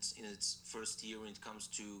did in its first year when it comes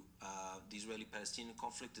to the Israeli-Palestinian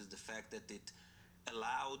conflict is the fact that it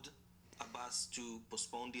allowed Abbas to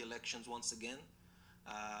postpone the elections once again.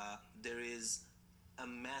 There is a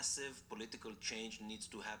massive political change needs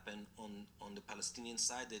to happen on the Palestinian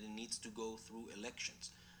side, that it needs to go through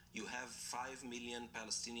elections. You have 5 million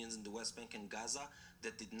Palestinians in the West Bank and Gaza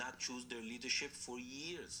that did not choose their leadership for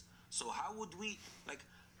years. So how would we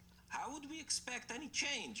expect any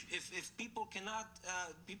change if people cannot,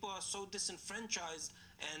 people are so disenfranchised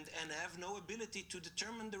and have no ability to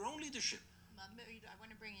determine their own leadership? I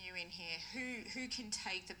want to bring you in here. Who can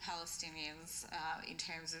take the Palestinians in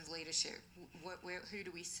terms of leadership? Who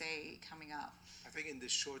do we see coming up? I think in the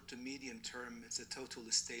short to medium term, it's a total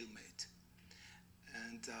stalemate.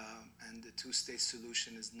 And the two-state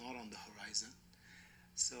solution is not on the horizon.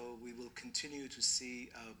 So we will continue to see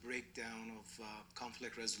a breakdown of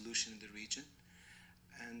conflict resolution in the region.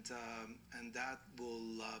 And that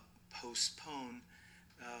will postpone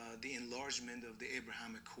the enlargement of the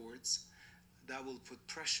Abraham Accords. That will put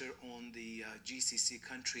pressure on the GCC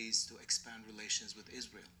countries to expand relations with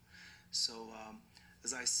Israel. So,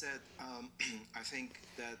 as I said, I think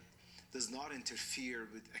that does not interfere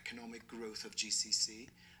with economic growth of GCC.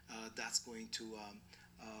 That's going to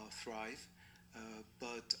thrive.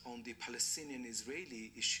 But on the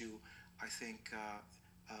Palestinian-Israeli issue, I think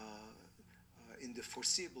in the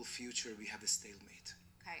foreseeable future, we have a stalemate.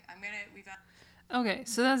 Okay, Okay,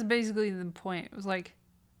 so that's basically the point. It was like,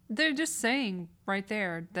 they're just saying right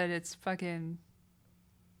there that it's fucking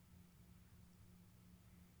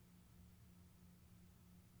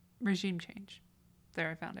regime change. There,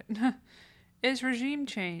 I found it. It's regime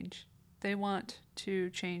change. They want to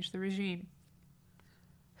change the regime.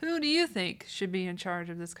 Who do you think should be in charge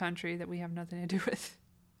of this country that we have nothing to do with?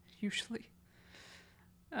 Usually.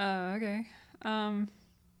 Okay.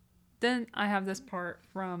 Then I have this part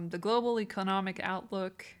from the Global Economic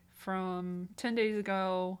Outlook from 10 days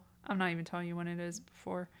ago. I'm not even telling you when it is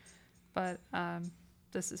before, but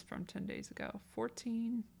this is from 10 days ago.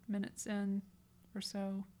 14 minutes in or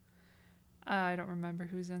so. I don't remember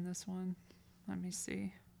who's in this one. Let me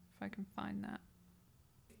see if I can find that.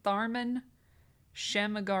 Tharman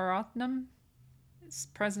Shanmugaratnam is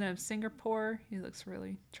president of Singapore. He looks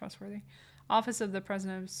really trustworthy. Office of the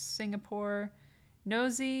President of Singapore.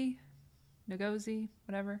 Ngozi,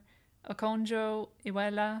 whatever. Okonjo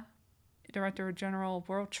Iweala, Director General of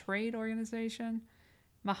World Trade Organization.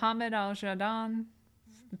 Mohammed Al-Jadaan,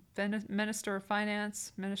 Minister of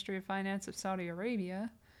Finance, Ministry of Finance of Saudi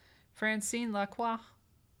Arabia. Francine Lacroix,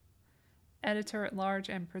 Editor-at-Large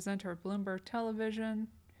and Presenter of Bloomberg Television,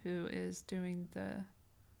 who is doing the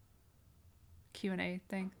Q&A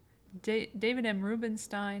thing. David M.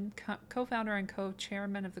 Rubenstein, co-founder and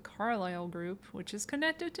co-chairman of the Carlyle Group, which is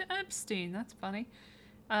connected to Epstein. That's funny.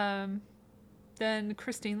 Then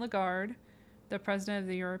Christine Lagarde, the president of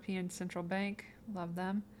the European Central Bank. Love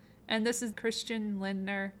them. And this is Christian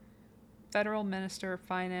Lindner, Federal Minister of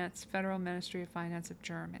Finance, Federal Ministry of Finance of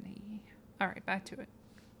Germany. All right, back to it.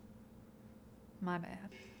 My bad.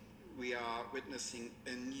 We are witnessing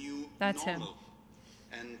a new That's normal. him.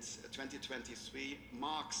 And 2023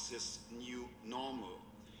 marks this new normal.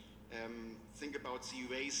 Think about the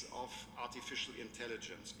rise of artificial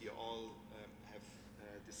intelligence we all have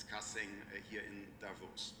discussing here in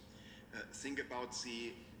Davos. Think about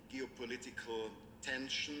the geopolitical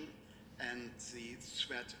tension and the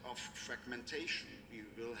threat of fragmentation we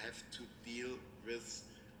will have to deal with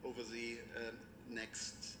over the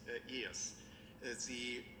next years.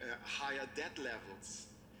 The higher debt levels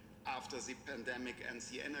after the pandemic and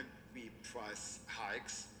the energy price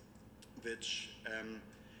hikes, which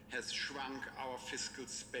has shrunk our fiscal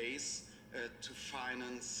space to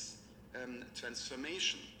finance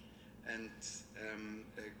transformation. And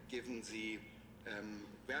given the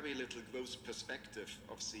very little growth perspective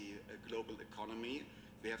of the global economy,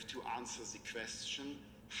 we have to answer the question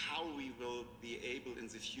how we will be able in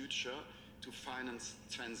the future to finance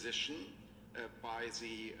transition by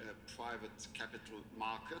the private capital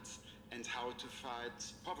markets and how to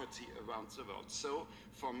fight poverty around the world. So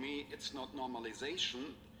for me, it's not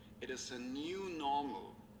normalization, it is a new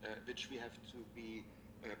normal which we have to be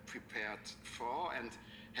prepared for. And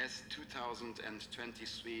has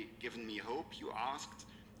 2023 given me hope, you asked?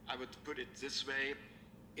 I would put it this way,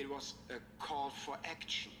 it was a call for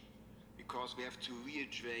action, because we have to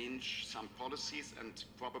rearrange some policies, and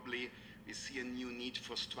probably we see a new need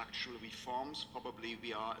for structural reforms. Probably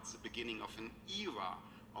we are at the beginning of an era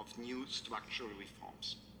of new structural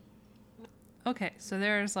reforms. Okay, so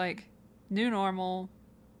there's like new normal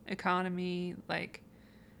economy, like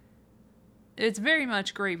it's very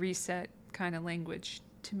much Great Reset kind of language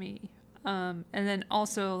to me. And then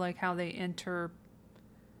also like how they intertwine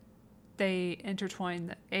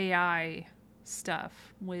the AI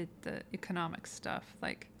stuff with the economic stuff,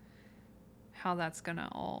 like how that's gonna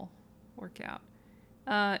all work out.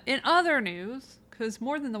 In other news, because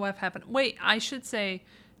more than the WEF happened. Wait, I should say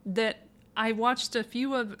that I watched a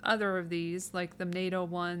few of other of these, like the NATO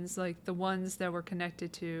ones, like the ones that were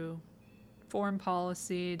connected to foreign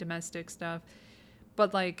policy, domestic stuff,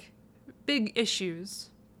 but like big issues.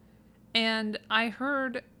 And I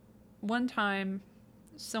heard one time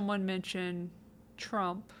someone mention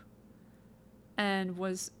Trump and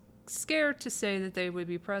was scared to say that they would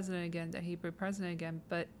be president again, that he'd be president again,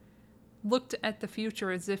 but looked at the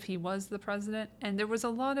future as if he was the president. And there was a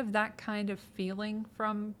lot of that kind of feeling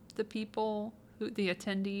from the people, the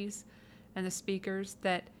attendees and the speakers,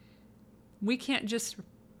 that we can't just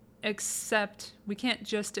expect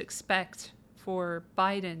for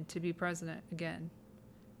Biden to be president again.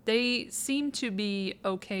 They seem to be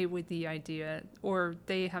okay with the idea, or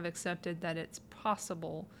they have accepted that it's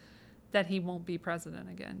possible that he won't be president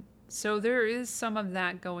again. So there is some of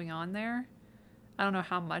that going on there. I don't know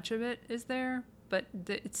how much of it is there, but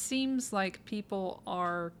it seems like people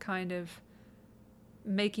are kind of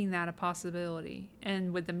making that a possibility.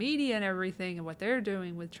 And with the media and everything and what they're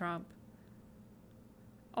doing with Trump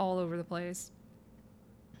all over the place,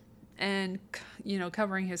 and, you know,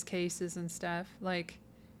 covering his cases and stuff, like,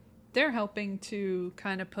 they're helping to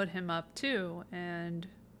kind of put him up too and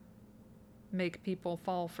make people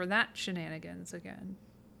fall for that shenanigans again.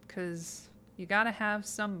 Because you gotta have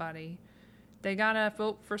somebody. They gotta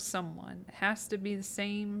vote for someone. It has to be the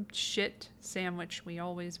same shit sandwich we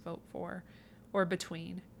always vote for or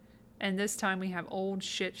between. And this time we have old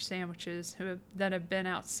shit sandwiches that have been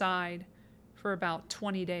outside for about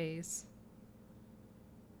 20 days.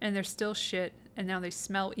 And they're still shit, and now they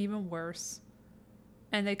smell even worse.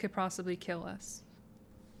 And they could possibly kill us.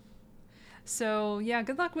 So, yeah,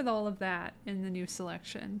 good luck with all of that in the new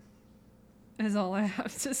selection, is all I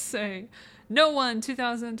have to say. No one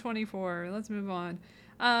 2024. Let's move on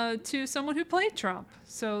to someone who played Trump.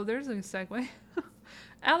 So there's a segue.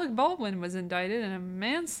 Alec Baldwin was indicted in a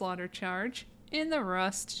manslaughter charge in the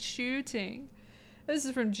Rust shooting. This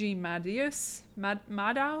is from G. Maddaus.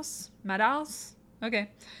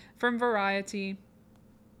 Okay. From Variety.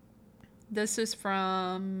 This is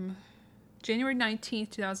from January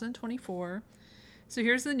 19th, 2024. So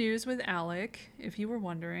here's the news with Alec, if you were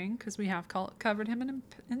wondering, because we have covered him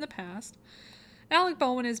in the past. Alec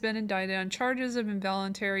Baldwin has been indicted on charges of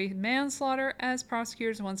involuntary manslaughter as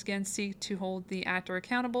prosecutors once again seek to hold the actor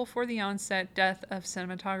accountable for the on-set death of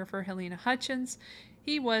cinematographer Helena Hutchins.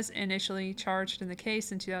 He was initially charged in the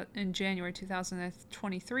case in January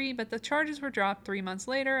 2023, but the charges were dropped 3 months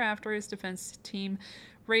later after his defense team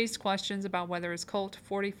raised questions about whether his Colt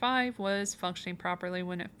 45 was functioning properly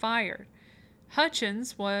when it fired.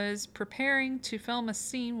 Hutchins was preparing to film a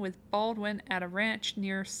scene with Baldwin at a ranch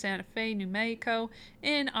near Santa Fe, New Mexico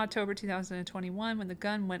in October 2021 when the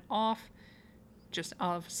gun went off. Just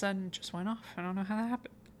all of a sudden, just went off. I don't know how that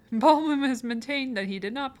happened. Baldwin has maintained that he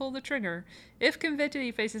did not pull the trigger. If convicted,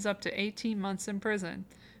 he faces up to 18 months in prison.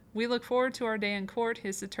 We look forward to our day in court,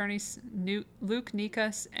 his attorneys Luke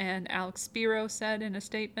Nikas and Alex Spiro said in a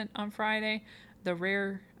statement on Friday, the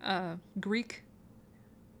rare Greek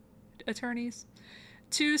attorneys.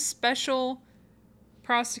 Two special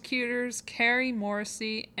prosecutors, Carrie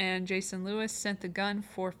Morrissey and Jason Lewis, sent the gun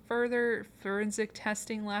for further forensic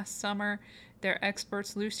testing last summer. Their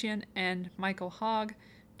experts, Lucian and Michael Hogg,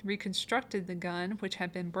 reconstructed the gun, which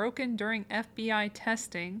had been broken during FBI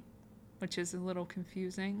testing, which is a little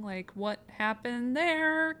confusing. Like, what happened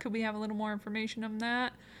there? Could we have a little more information on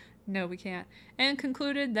that? No, we can't. And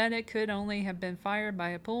concluded that it could only have been fired by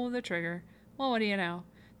a pull of the trigger. Well, what do you know?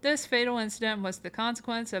 This fatal incident was the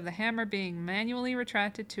consequence of the hammer being manually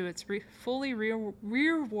retracted to its fully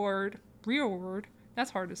rearward, that's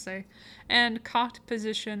hard to say, and cocked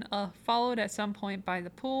position, followed at some point by the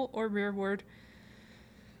pull or rearward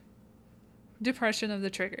depression of the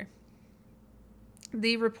trigger.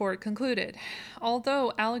 The report concluded,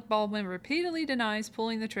 although Alec Baldwin repeatedly denies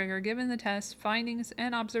pulling the trigger, given the test findings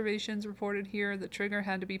and observations reported here, the trigger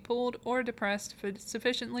had to be pulled or depressed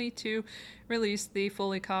sufficiently to release the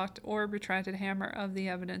fully cocked or retracted hammer of the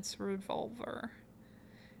evidence revolver.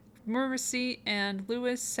 Morrissey and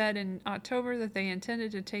Lewis said in October that they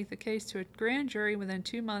intended to take the case to a grand jury within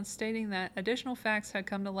 2 months, stating that additional facts had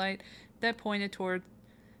come to light that pointed toward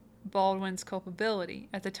Baldwin's culpability.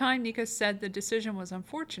 At the time, Nikas said the decision was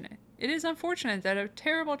unfortunate. It is unfortunate that a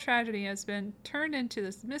terrible tragedy has been turned into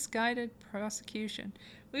this misguided prosecution.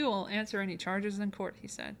 We will answer any charges in court, he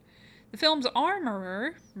said. The film's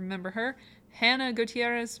armorer, remember her, Hannah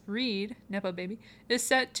Gutierrez Reed, Nepo baby, is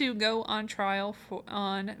set to go on trial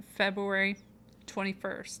on February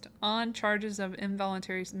 21st on charges of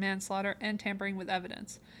involuntary manslaughter and tampering with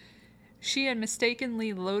evidence. She had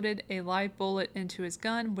mistakenly loaded a live bullet into his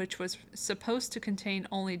gun, which was supposed to contain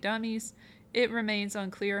only dummies. It remains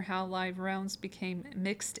unclear how live rounds became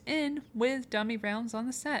mixed in with dummy rounds on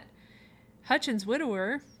the set. Hutchins'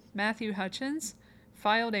 widower, Matthew Hutchins,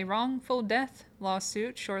 filed a wrongful death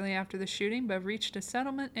lawsuit shortly after the shooting, but reached a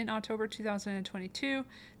settlement in October 2022.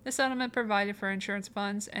 The settlement provided for insurance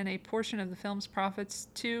funds and a portion of the film's profits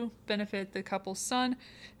to benefit the couple's son,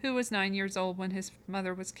 who was 9 years old when his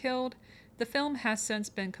mother was killed. The film has since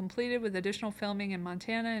been completed with additional filming in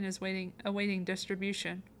Montana and is awaiting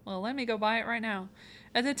distribution. Well, let me go buy it right now.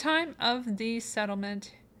 At the time of the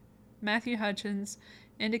settlement, Matthew Hutchins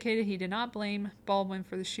indicated he did not blame Baldwin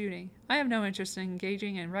for the shooting. I have no interest in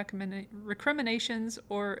engaging in recriminations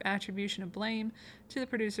or attribution of blame to the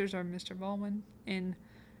producers or Mr. Baldwin. In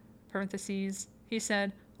parentheses, he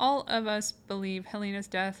said, all of us believe Helena's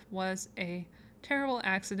death was a terrible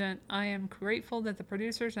accident. I am grateful that the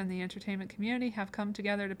producers and the entertainment community have come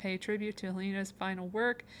together to pay tribute to Helena's final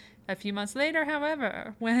work. A few months later,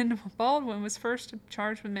 however, when Baldwin was first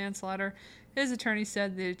charged with manslaughter, his attorney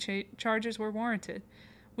said the charges were warranted.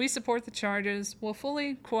 We support the charges, will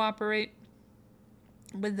fully cooperate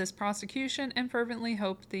with this prosecution, and fervently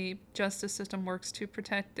hope the justice system works to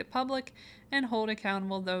protect the public and hold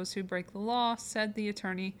accountable those who break the law, said the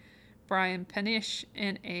attorney Brian Penish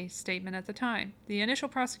in a statement at the time. The initial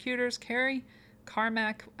prosecutors, Carrie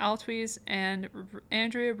Carmack Altwies and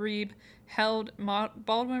Andrea Reeb held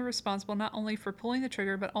Baldwin responsible not only for pulling the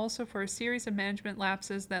trigger, but also for a series of management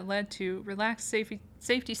lapses that led to relaxed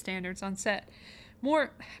safety standards on set.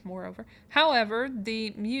 Moreover, however,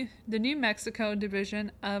 the New Mexico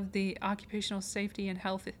division of the Occupational Safety and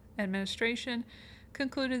Health Administration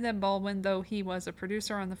concluded that Baldwin, though he was a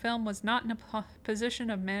producer on the film, was not in a position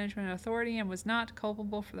of management authority and was not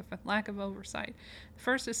culpable for the lack of oversight. The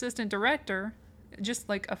first assistant director, just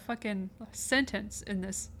like a fucking sentence in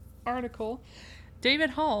this article,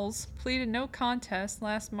 David Halls, pleaded no contest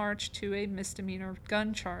last March to a misdemeanor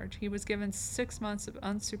gun charge. He was given 6 months of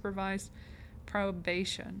unsupervised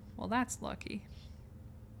probation. Well, that's lucky.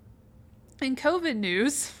 In COVID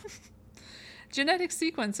news, genetic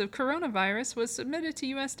sequence of coronavirus was submitted to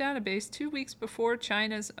U.S. database 2 weeks before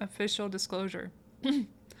China's official disclosure.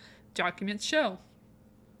 Documents show.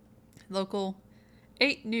 Local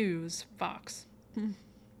 8 News, Fox.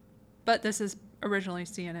 But this is originally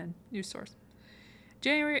CNN news source.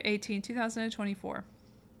 January 18, 2024.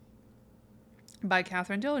 By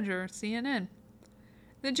Catherine Dillinger, CNN.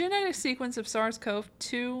 The genetic sequence of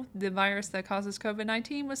SARS-CoV-2, the virus that causes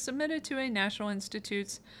COVID-19, was submitted to a National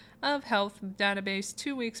Institutes of Health database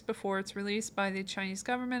 2 weeks before its release by the Chinese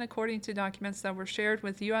government, according to documents that were shared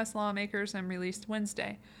with U.S. lawmakers and released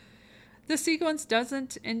Wednesday. The sequence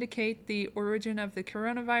doesn't indicate the origin of the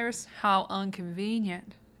coronavirus, how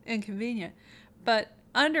inconvenient, but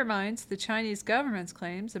undermines the Chinese government's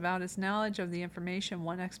claims about its knowledge of the information,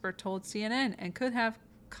 one expert told CNN, and could have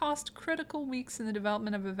cost critical weeks in the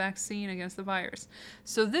development of a vaccine against the virus.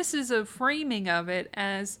 So this is a framing of it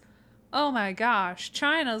as, oh my gosh,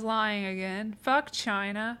 China's lying again. Fuck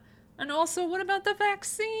China. And also, what about the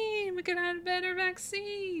vaccine? We could have better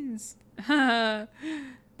vaccines. Oh,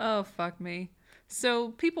 fuck me.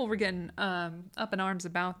 So people were getting up in arms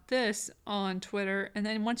about this on Twitter. And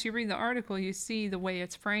then once you read the article, you see the way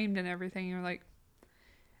it's framed and everything. You're like,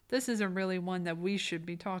 this isn't really one that we should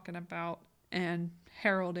be talking about and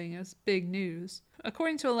heralding as big news.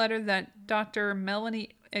 According to a letter that Dr. Melanie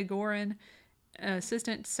Agorin,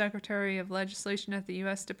 Assistant Secretary of Legislation at the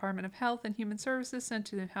U.S. Department of Health and Human Services, sent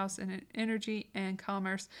to the House Energy and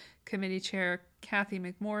Commerce Committee Chair Kathy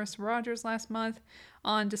McMorris Rogers last month,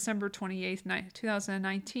 on December 28,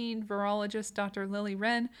 2019, virologist Dr. Lily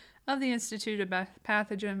Ren of the Institute of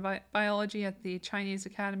Pathogen Biology at the Chinese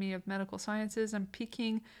Academy of Medical Sciences and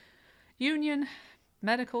Peking Union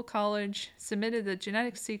Medical College submitted the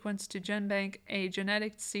genetic sequence to GenBank, a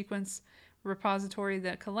genetic sequence repository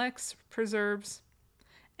that collects, preserves,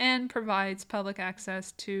 and provides public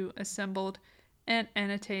access to assembled and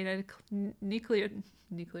annotated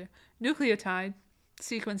nucleotide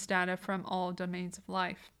sequence data from all domains of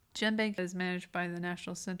life. GenBank is managed by the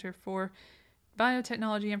National Center for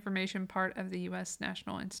Biotechnology Information, part of the U.S.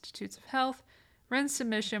 National Institutes of Health. Ren's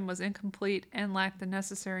submission was incomplete and lacked the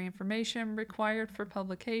necessary information required for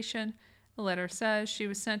publication. The letter says she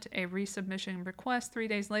was sent a resubmission request 3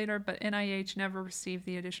 days later, but NIH never received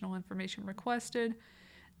the additional information requested.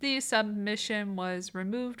 The submission was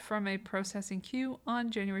removed from a processing queue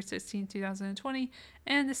on January 16, 2020,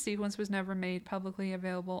 and the sequence was never made publicly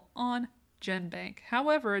available on GenBank.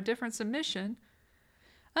 However, a different submission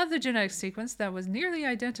of the genetic sequence that was nearly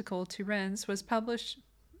identical to Ren's was published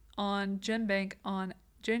on GenBank on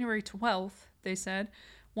January 12th, they said,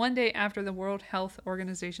 one day after the World Health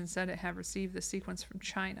Organization said it had received the sequence from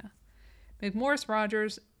China. McMorris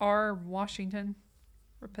Rogers, R. Washington,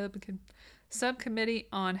 Republican, Subcommittee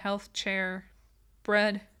on Health Chair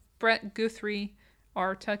Brett Guthrie,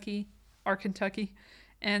 R. Kentucky,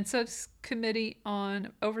 and Subcommittee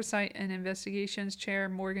on Oversight and Investigations Chair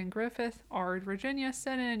Morgan Griffith, R. Virginia,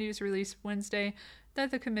 said in a news release Wednesday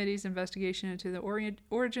that the committee's investigation into the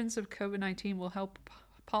origins of COVID-19 will help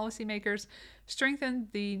policymakers strengthen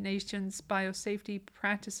the nation's biosafety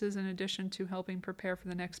practices in addition to helping prepare for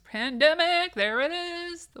the next pandemic. There it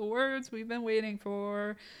is, the words we've been waiting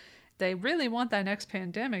for. They really want that next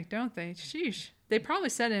pandemic, don't they? Sheesh. They probably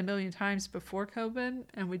said it a million times before COVID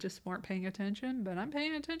and we just weren't paying attention, but I'm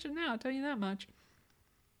paying attention now, I'll tell you that much.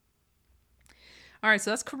 All right,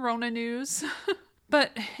 so that's Corona news.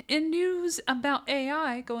 But in news about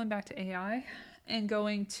AI, going back to AI and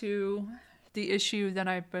going to the issue that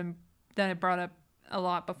I brought up a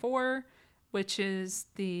lot before, which is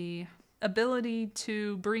the ability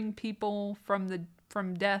to bring people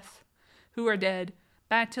from death who are dead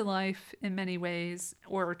back to life in many ways,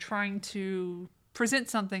 or trying to present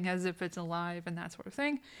something as if it's alive and that sort of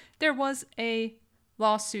thing. There was a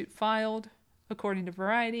lawsuit filed, according to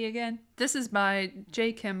Variety again. This is by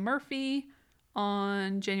J. Kim Murphy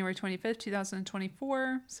on January 25th,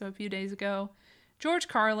 2024, so a few days ago. George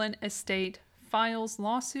Carlin estate files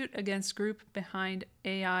lawsuit against group behind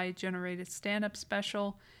AI-generated stand-up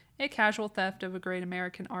special, a casual theft of a great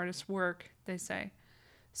American artist's work, they say.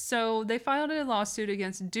 So they filed a lawsuit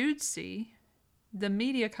against Dudesy, the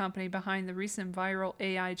media company behind the recent viral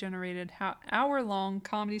AI-generated hour-long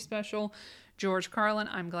comedy special, George Carlin,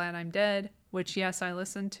 I'm Glad I'm Dead, which, yes, I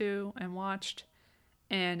listened to and watched.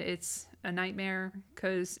 And it's a nightmare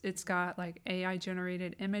because it's got like AI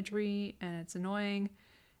generated imagery and it's annoying.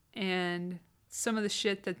 And some of the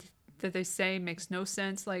shit that they say makes no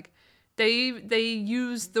sense. Like they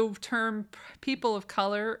use the term people of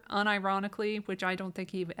color unironically, which I don't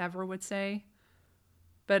think he ever would say.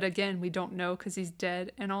 But again, we don't know because he's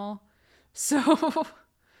dead and all. So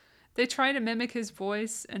they try to mimic his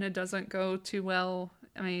voice and it doesn't go too well.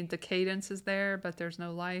 I mean, the cadence is there, but there's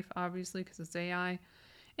no life, obviously, because it's AI.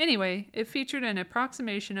 Anyway, it featured an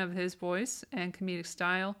approximation of his voice and comedic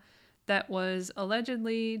style that was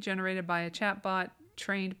allegedly generated by a chatbot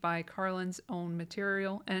trained by Carlin's own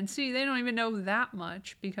material. And see, they don't even know that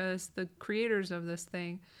much because the creators of this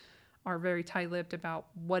thing are very tight-lipped about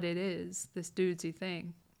what it is, this dudesy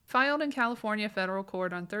thing. Filed in California federal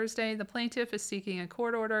court on Thursday, the plaintiff is seeking a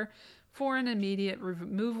court order for an immediate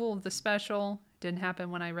removal of the special. Didn't happen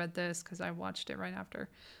when I read this because I watched it right after.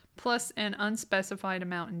 Plus an unspecified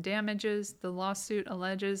amount in damages. The lawsuit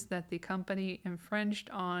alleges that the company infringed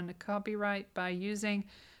on copyright by using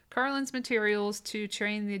Carlin's materials to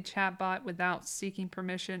train the chatbot without seeking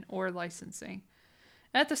permission or licensing.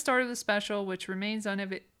 At the start of the special, which remains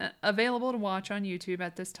available to watch on YouTube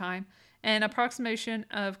at this time, an approximation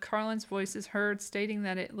of Carlin's voice is heard, stating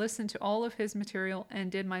that it listened to all of his material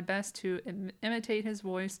and did my best to imitate his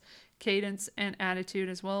voice, cadence, and attitude,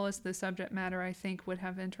 as well as the subject matter I think would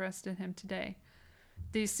have interested him today.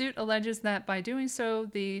 The suit alleges that by doing so,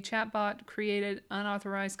 the chatbot created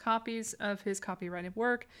unauthorized copies of his copyrighted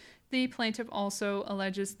work. The plaintiff also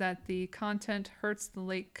alleges that the content hurts the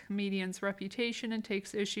late comedian's reputation and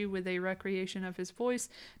takes issue with a recreation of his voice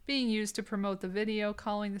being used to promote the video,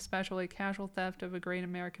 calling the special a casual theft of a great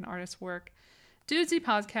American artist's work. Dudesy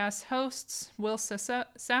podcast hosts Will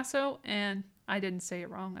Sasso and I didn't say it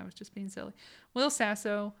wrong, I was just being silly. Will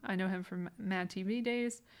Sasso, I know him from Mad TV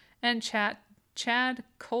days, and Chad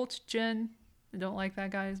Coltgen, I don't like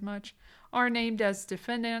that guy as much, are named as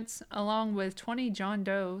defendants, along with 20 John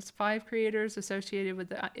Does, 5 creators associated with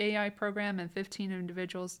the AI program, and 15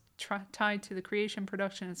 individuals tied to the creation,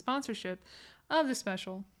 production, and sponsorship of the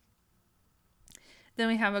special. Then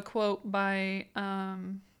we have a quote by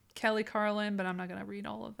Kelly Carlin, but I'm not going to read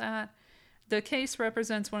all of that. The case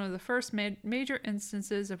represents one of the first major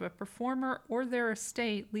instances of a performer or their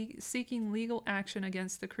estate seeking legal action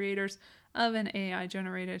against the creators of an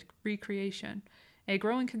AI-generated recreation, a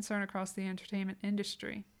growing concern across the entertainment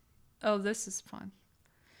industry. Oh, this is fun.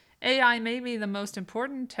 AI may be the most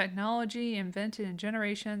important technology invented in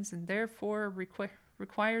generations and therefore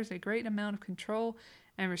requires a great amount of control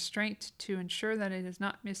and restraint to ensure that it is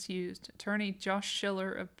not misused. Attorney Josh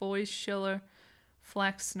Schiller of Boies Schiller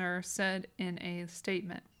Flaxner said in a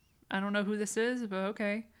statement. I don't know who this is, but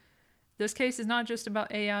okay. This case is not just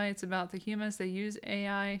about AI, it's about the humans that use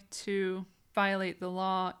AI to violate the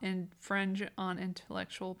law, infringe on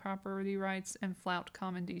intellectual property rights, and flout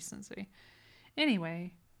common decency.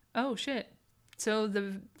 Anyway, oh shit. So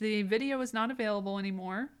the video is not available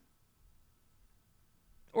anymore.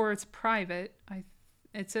 Or it's private.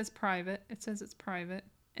 It says private. It says it's private.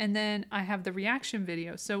 And then I have the reaction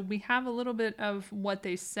video. So we have a little bit of what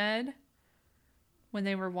they said when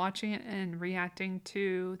they were watching it and reacting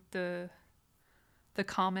to the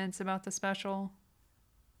comments about the special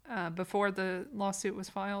before the lawsuit was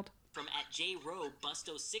filed. From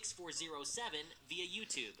 @JRoBusto6407 via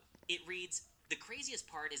YouTube. It reads, "The craziest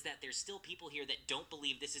part is that there's still people here that don't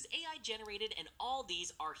believe this is AI generated and all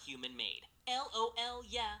these are human made. LOL,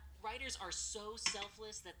 yeah. Writers are so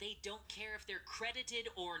selfless that they don't care if they're credited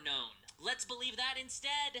or known. Let's believe that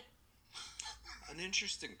instead." An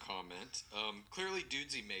interesting comment. Clearly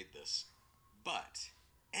Dudesy made this, but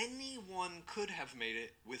anyone could have made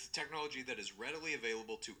it with technology that is readily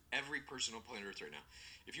available to every person on planet Earth right now.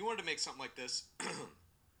 If you wanted to make something like this,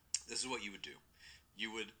 this is what you would do.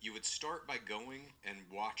 You would start by going and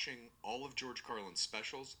watching all of George Carlin's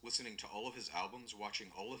specials, listening to all of his albums,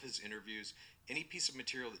 watching all of his interviews, any piece of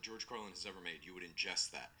material that George Carlin has ever made. You would ingest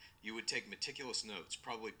that. You would take meticulous notes,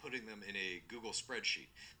 probably putting them in a Google spreadsheet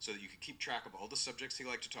so that you could keep track of all the subjects he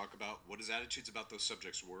liked to talk about, what his attitudes about those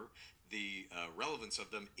subjects were, the relevance of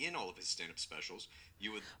them in all of his stand-up specials.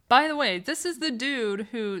 You would. By the way, this is the dude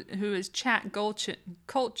who is Chad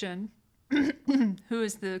Coltgen, who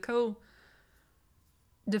is the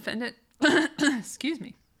co-defendant Excuse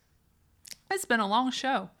me. It's been a long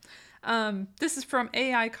show. This is from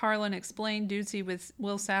AI Carlin Explained, Dudesy with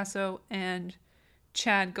Will Sasso and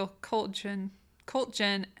Chad Coltgen,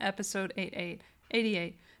 episode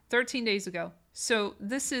 88, 13 days ago. So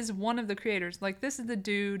this is one of the creators. Like, this is the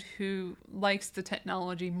dude who likes the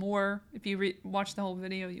technology more. If you watch the whole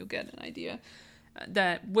video, you'll get an idea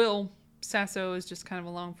that Will Sasso is just kind of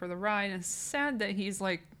along for the ride. And it's sad that he's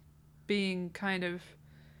like being kind of...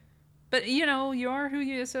 But, you know, you are who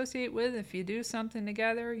you associate with. If you do something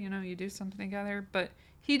together, you know, you do something together. But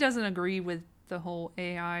he doesn't agree with the whole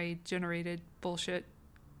AI-generated bullshit.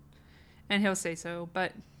 And he'll say so,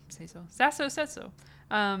 but... Sasso said so.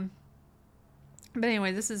 But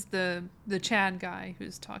anyway, this is the Chad guy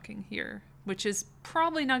who's talking here, which is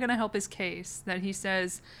probably not going to help his case, that he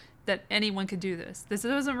says that anyone could do this. This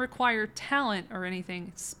doesn't require talent or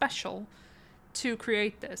anything special to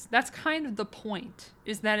create this. That's kind of the point,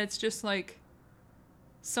 is that it's just like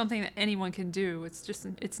something that anyone can do.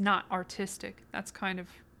 It's not artistic. That's kind of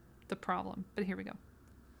the problem. But here we go.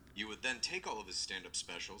 You would then take all of his stand-up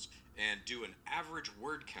specials and do an average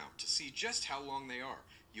word count to see just how long they are.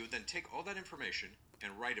 You would then take all that information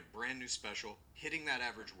and write a brand new special, hitting that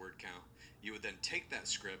average word count. You would then take that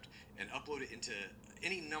script and upload it into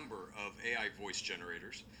any number of AI voice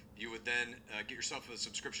generators. You would then get yourself a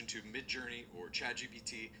subscription to Midjourney or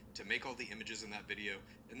ChatGPT to make all the images in that video,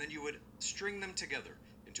 and then you would string them together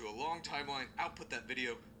into a long timeline, output that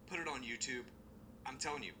video, put it on YouTube. I'm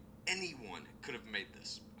telling you, anyone could have made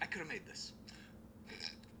this. I could have made this.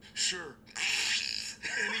 Sure.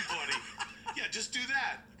 Anybody. Yeah, just do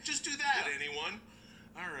that. Just do that, anyone.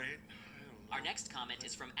 All right. Our next comment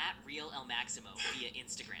is from @RealElMaximo via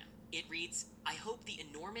Instagram. It reads, I hope the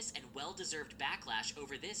enormous and well-deserved backlash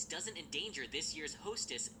over this doesn't endanger this year's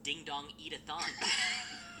hostess, Ding Dong Eat-a-thon.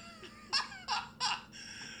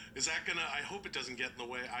 Is that gonna, I hope it doesn't get in the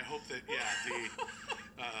way. I hope that,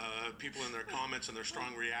 the people in their comments and their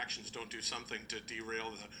strong reactions don't do something to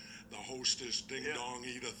derail the hostess Ding Dong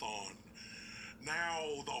Eat-a-thon.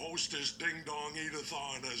 Now the hostess Ding Dong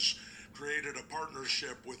Eat-a-thon has created a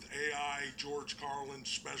partnership with AI George Carlin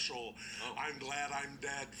special. I'm Glad I'm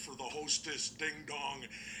Dead for the hostess Ding Dong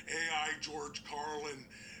AI George Carlin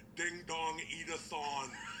Ding Dong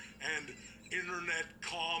Eat-a-thon and internet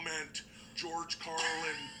comment George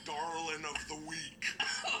Carlin Darlin of the Week.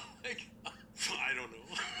 Oh my God. I don't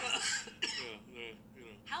know.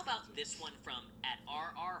 How about this one from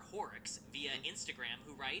 @RRHorrocks via Instagram,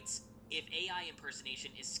 who writes, if AI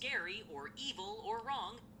impersonation is scary or evil or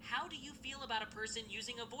wrong, how do you feel about a person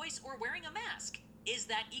using a voice or wearing a mask? Is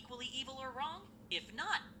that equally evil or wrong? If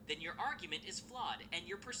not, then your argument is flawed and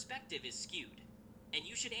your perspective is skewed. And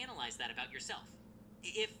you should analyze that about yourself.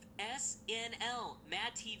 If SNL,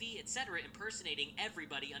 Mad TV, etc. impersonating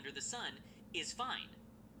everybody under the sun is fine,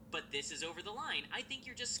 but this is over the line, I think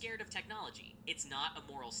you're just scared of technology. It's not a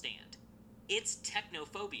moral stand. It's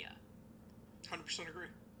technophobia. 100% agree.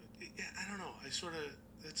 Yeah, I don't know.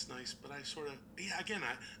 That's nice, but I half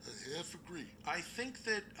agree. I think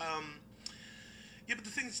that, but the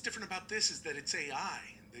thing that's different about this is that it's AI.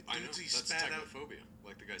 I know, that's technophobia,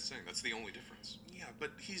 like the guy's saying. That's the only difference. Yeah,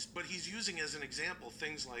 but he's using as an example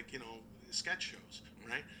things like, sketch shows,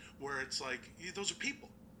 right? Where it's like, those are people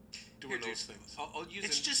doing those things. I'll use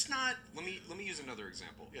it's just not... Let me use another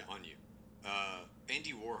example on you.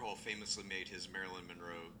 Andy Warhol famously made his Marilyn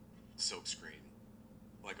Monroe silkscreen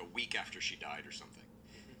like a week after she died or something.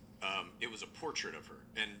 It was a portrait of her,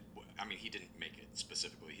 and I mean, he didn't make it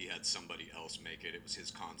specifically. He had somebody else make it. It was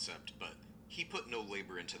his concept, but he put no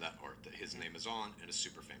labor into that art that his name is on and is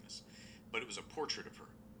super famous. But it was a portrait of her.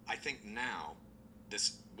 I think now,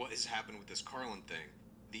 what has happened with this Carlin thing,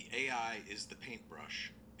 the AI is the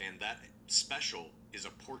paintbrush, and that special is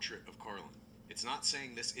a portrait of Carlin. It's not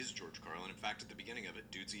saying this is George Carlin. In fact, at the beginning of it,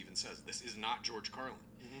 Dudes even says, this is not George Carlin.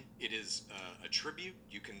 It is a tribute.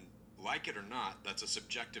 You can like it or not. That's a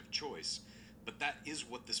subjective choice. But that is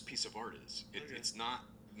what this piece of art is. It's not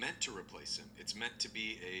meant to replace him. It's meant to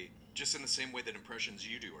be just in the same way that impressions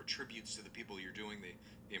you do are tributes to the people you're doing the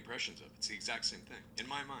impressions of. It's the exact same thing, in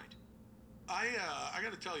my mind. I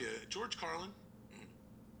got to tell you, George Carlin,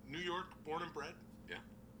 New York, born and bred,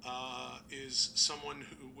 is someone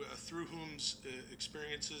who, through whom's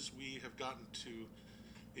experiences we have gotten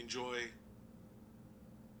to enjoy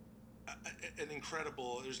an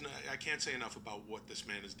incredible. I can't say enough about what this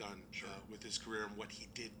man has done with his career and what he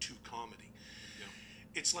did to comedy.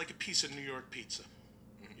 It's like a piece of New York pizza.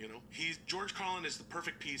 George Carlin is the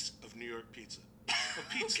perfect piece of New York pizza.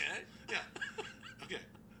 Okay. Yeah. Okay.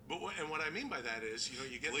 But what I mean by that is,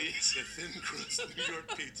 you get the thin crust New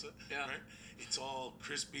York pizza, right? it's all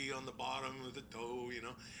crispy on the bottom of the dough, you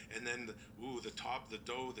know, and then the top of the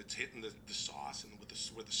dough that's hitting the sauce, and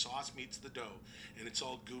where the sauce meets the dough, and it's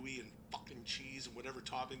all gooey and fucking cheese and whatever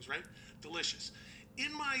toppings, right? Delicious.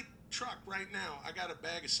 In my truck right now, I got a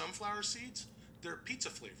bag of sunflower seeds. They're pizza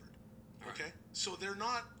flavored. Okay, so they're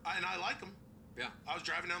not, and I like them. Yeah. I was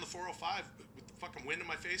driving down the 405 with the fucking wind in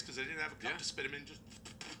my face because I didn't have a cup to spit them in,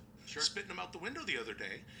 just spitting them out the window the other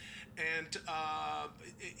day. And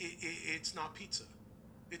it's not pizza.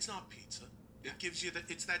 It's not pizza. It gives you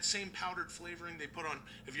it's that same powdered flavoring they put on.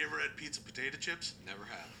 Have you ever had pizza potato chips? Never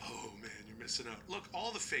have. Oh man, you're missing out. Look,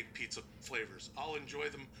 all the fake pizza flavors, I'll enjoy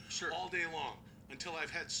them all day long until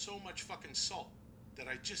I've had so much fucking salt that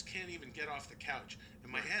I just can't even get off the couch,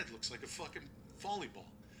 and my head looks like a fucking volleyball.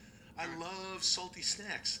 I love salty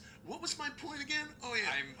snacks. What was my point again? Oh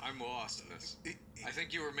yeah, I'm lost in this. I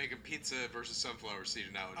think you were making pizza versus sunflower seed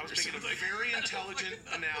analogy. I was making a very intelligent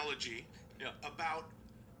analogy about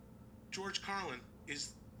George Carlin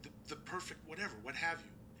is the perfect whatever, what have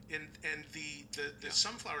you, and the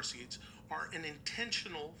sunflower seeds are an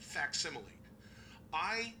intentional facsimile.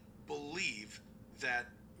 I believe that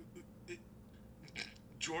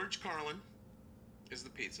George Carlin is the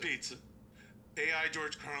pizza. AI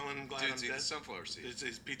George Carlin, glad Dude's I'm dead. Sunflower seeds.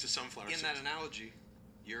 It's pizza sunflower seeds. In that analogy,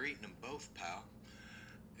 you're eating them both, pal.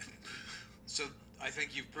 So I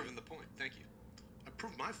think you've proven the point. Thank you. I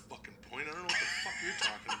proved my fucking point. I don't know what the fuck you're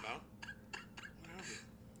talking about. Whatever.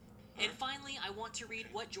 And finally, I want to read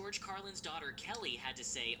what George Carlin's daughter Kelly had to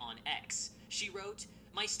say on X. She wrote,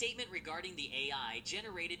 "My statement regarding the AI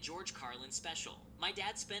generated George Carlin's special. My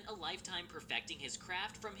dad spent a lifetime perfecting his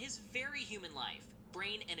craft from his very human life,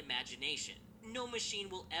 brain and imagination. No machine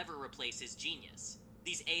will ever replace his genius.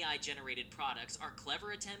 These AI-generated products are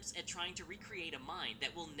clever attempts at trying to recreate a mind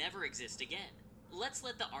that will never exist again. Let's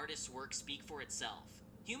let the artist's work speak for itself.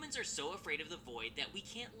 Humans are so afraid of the void that we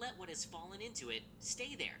can't let what has fallen into it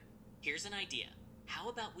stay there. Here's an idea. How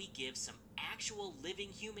about we give some actual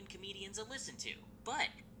living human comedians a listen to? But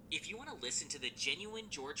if you want to listen to the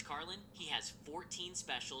genuine George Carlin, he has 14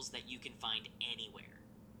 specials that you can find anywhere."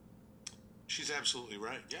 She's absolutely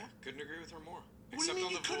right. Yeah, couldn't agree with her more. What do you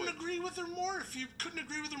mean you couldn't agree with her more? If you couldn't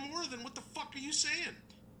agree with her more, then what the fuck are you saying?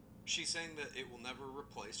 She's saying that it will never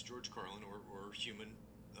replace George Carlin or human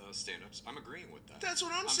stand-ups. I'm agreeing with that. That's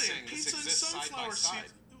what I'm saying. This Pizza and exists sunflower side by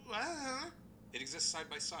seeds. side. It exists side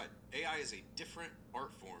by side. AI is a different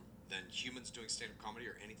art form than humans doing stand-up comedy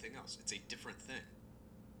or anything else. It's a different thing.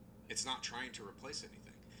 It's not trying to replace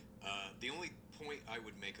anything. The only point I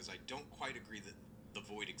would make is I don't quite agree that the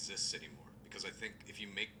void exists anymore. Because I think if you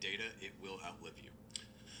make data, it will outlive you.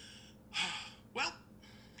 Well,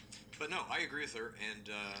 but no, I agree with her. And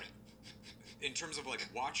in terms of like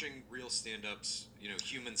watching real stand-ups,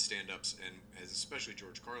 human stand-ups, and especially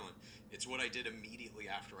George Carlin, it's what I did immediately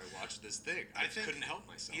after I watched this thing. I couldn't help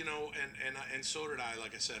myself. And so did I.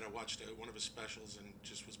 Like I said, I watched one of his specials and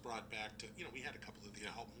just was brought back to. We had a couple of the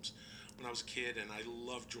albums when I was a kid, and I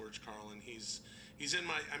love George Carlin. He's in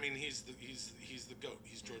my. I mean, he's the GOAT.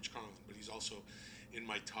 He's George Carlin, but he's also in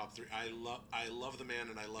my top 3. I love the man,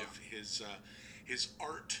 and I love his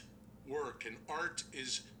art work. And art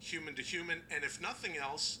is human to human. And if nothing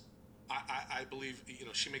else, I believe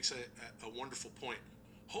she makes a wonderful point.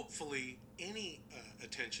 Hopefully, any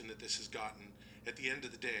attention that this has gotten at the end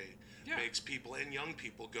of the day makes people and young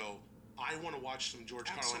people go, I want to watch some George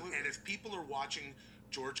Carlin. And if people are watching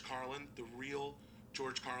George Carlin, the real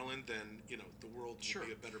George Carlin, then the world will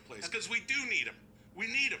be a better place. Because we do need him. We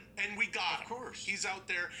need him, and we got him. Of course, he's out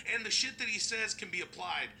there, and the shit that he says can be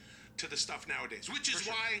applied to the stuff nowadays. Which is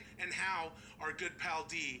why and how our good pal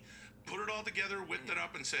D put it all together, whipped it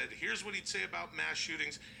up, and said, "Here's what he'd say about mass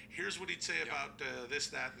shootings. Here's what he'd say about this,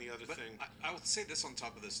 that, and the other thing." I would say this on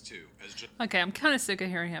top of this too, as just Okay, I'm kind of sick of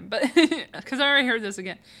hearing him, but because I already heard this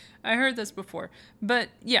again. I heard this before, but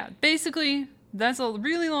yeah, basically. That's a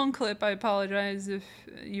really long clip. I apologize if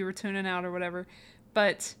you were tuning out or whatever.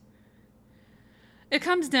 But it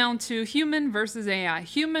comes down to human versus AI.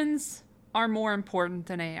 Humans are more important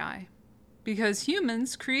than AI because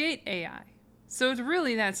humans create AI. So it's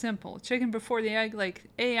really that simple. Chicken before the egg, like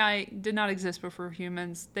AI did not exist before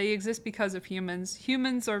humans. They exist because of humans.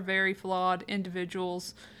 Humans are very flawed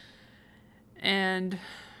individuals. And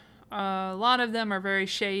a lot of them are very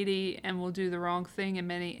shady and will do the wrong thing in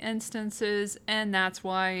many instances, and that's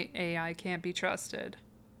why AI can't be trusted.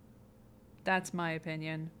 That's my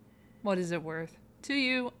opinion. What is it worth? To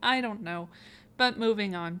you, I don't know. But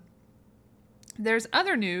moving on. There's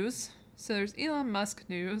other news. So there's Elon Musk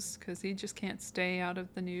news, because he just can't stay out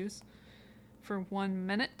of the news for 1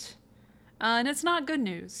 minute. And it's not good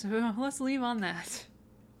news, so let's leave on that.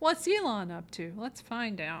 What's Elon up to? Let's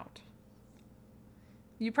find out.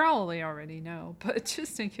 You probably already know, but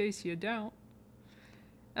just in case you don't.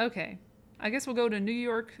 Okay, I guess we'll go to New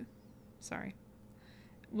York. Sorry.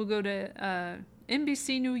 We'll go to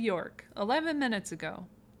NBC New York, 11 minutes ago.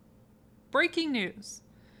 Breaking news.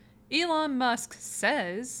 Elon Musk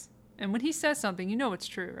says, and when he says something, you know it's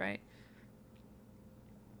true, right?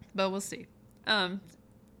 But we'll see. Elon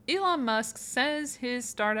Musk says his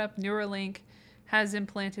startup Neuralink has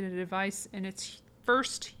implanted a device in its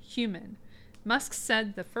first human. Musk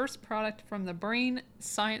said the first product from the brain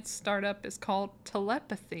science startup is called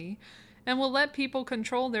telepathy and will let people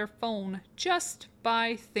control their phone just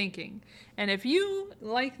by thinking. And if you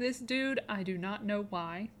like this dude, I do not know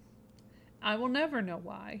why. I will never know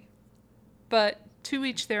why. But to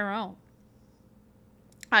each their own.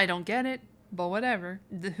 I don't get it, but whatever.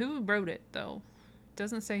 Who wrote it, though? It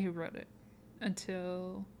doesn't say who wrote it.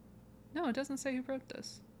 No, it doesn't say who wrote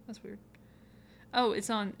this. That's weird. Oh, it's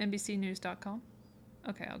on NBCnews.com?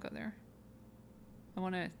 Okay, I'll go there. I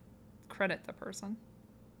want to credit the person.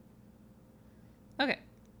 Okay.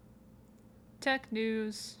 Tech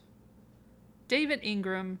news. David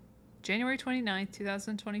Ingram, January 29th,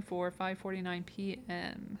 2024, 5:49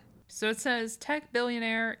 p.m. So it says, tech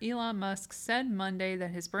billionaire Elon Musk said Monday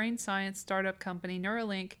that his brain science startup company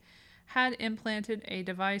Neuralink had implanted a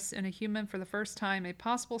device in a human for the first time, a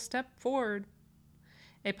possible step toward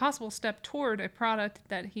a product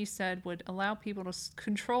that he said would allow people to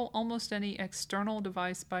control almost any external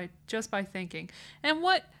device by thinking. And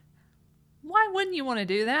why wouldn't you want to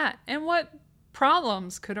do that? And what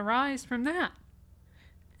problems could arise from that?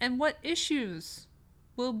 And what issues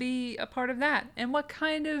will be a part of that? And what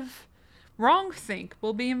kind of wrongthink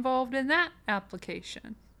will be involved in that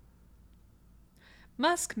application?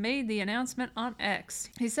 Musk made the announcement on X.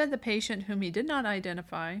 He said the patient, whom he did not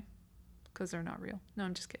identify, because they're not real. No,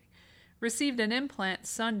 I'm just kidding. Received an implant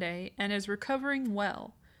Sunday and is recovering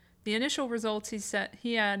well. The initial results,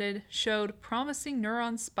 he added, showed promising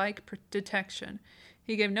neuron spike detection.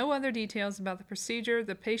 He gave no other details about the procedure,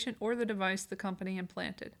 the patient, or the device the company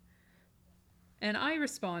implanted. And I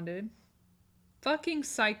responded, fucking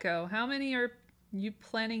psycho. How many are you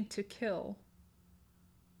planning to kill?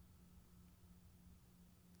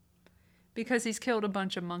 Because he's killed a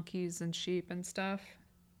bunch of monkeys and sheep and stuff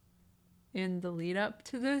in the lead up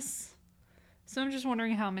to this. So I'm just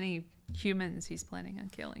wondering how many humans he's planning on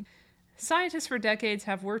killing. Scientists for decades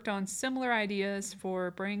have worked on similar ideas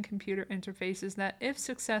for brain-computer interfaces that, if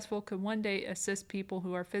successful, could one day assist people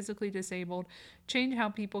who are physically disabled, change how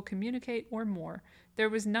people communicate, or more. There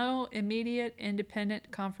was no immediate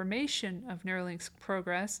independent confirmation of Neuralink's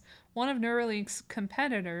progress. One of Neuralink's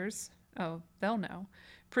competitors, they'll know,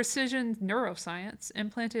 Precision Neuroscience,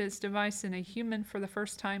 implanted its device in a human for the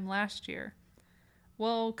first time last year.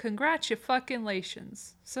 Well,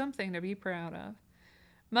 congratulations. Something to be proud of.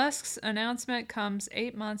 Musk's announcement comes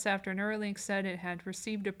 8 months after Neuralink said it had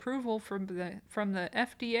received approval from the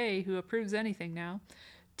FDA, who approves anything now,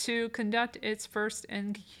 to conduct its first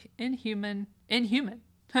inhuman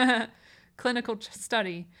clinical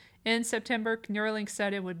study. In September, Neuralink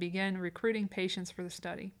said it would begin recruiting patients for the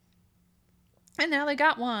study. And now they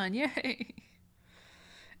got one. Yay!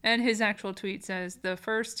 And his actual tweet says, the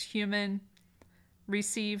first human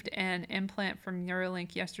received an implant from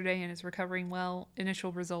Neuralink yesterday and is recovering well.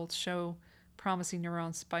 Initial results show promising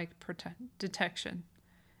neuron spike detection.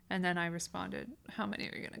 And then I responded, how many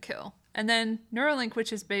are you going to kill? And then Neuralink,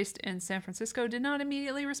 which is based in San Francisco, did not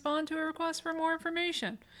immediately respond to a request for more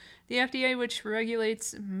information. The FDA, which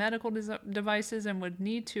regulates medical devices and would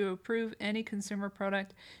need to approve any consumer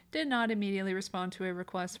product, did not immediately respond to a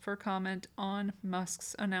request for comment on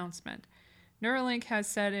Musk's announcement. Neuralink has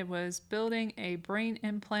said it was building a brain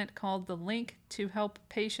implant called the Link to help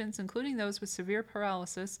patients, including those with severe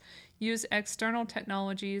paralysis, use external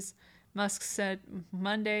technologies. Musk said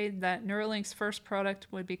Monday that Neuralink's first product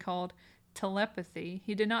would be called telepathy.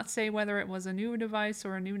 He did not say whether it was a new device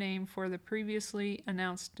or a new name for the previously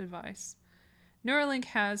announced device. Neuralink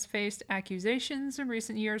has faced accusations in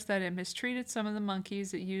recent years that it mistreated some of the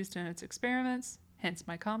monkeys it used in its experiments, hence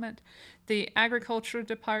my comment. The Agriculture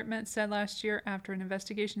Department said last year, after an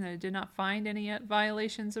investigation, that it did not find any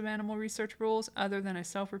violations of animal research rules other than a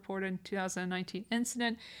self-reported 2019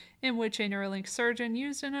 incident in which a Neuralink surgeon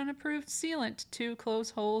used an unapproved sealant to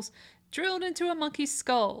close holes drilled into a monkey's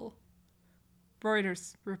skull.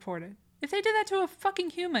 Reuters reported. If they did that to a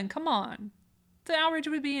fucking human, come on. The outrage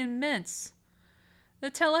would be immense. The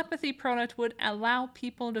telepathy product would allow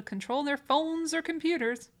people to control their phones or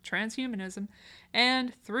computers, transhumanism,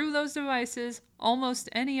 and through those devices, almost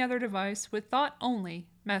any other device with thought only,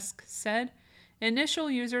 Musk said. Initial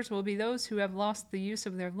users will be those who have lost the use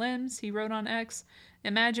of their limbs, he wrote on X.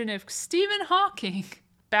 Imagine if Stephen Hawking,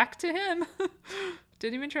 back to him,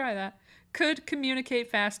 didn't even try that, could communicate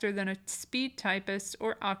faster than a speed typist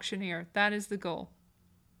or auctioneer. That is the goal.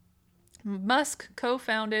 Musk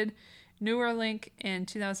co-founded Neuralink in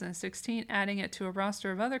 2016, adding it to a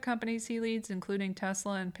roster of other companies he leads, including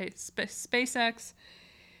Tesla and SpaceX.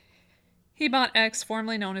 He bought X,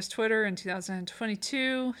 formerly known as Twitter, in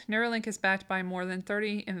 2022. Neuralink is backed by more than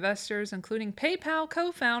 30 investors, including PayPal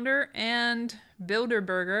co-founder and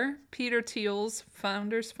Bilderberger, Peter Thiel's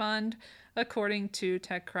Founders Fund, according to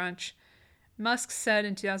TechCrunch. Musk said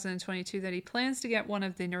in 2022 that he plans to get one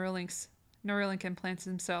of the Neuralink implants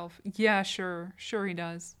himself. Yeah, sure he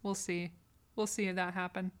does. We'll see if that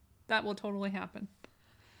happens. That will totally happen.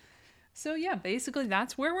 So yeah, basically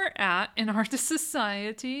that's where we're at in our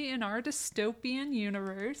society, in our dystopian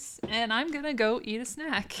universe. And I'm gonna go eat a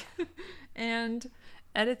snack and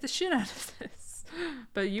edit the shit out of this.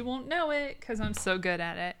 But you won't know it because I'm so good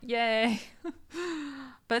at it. Yay!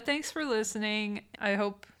 But thanks for listening. I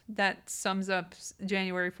hope that sums up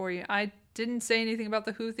January for you. I didn't say anything about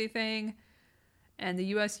the Houthi thing and the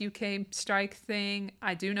US-UK strike thing.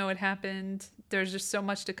 I do know it happened. There's just so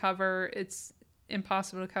much to cover. It's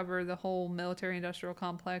impossible to cover the whole military-industrial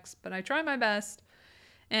complex, but I try my best.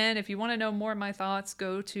 And if you want to know more of my thoughts,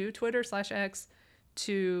 go to Twitter/X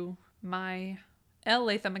to my L.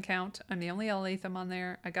 Latham account. I'm the only L. Latham on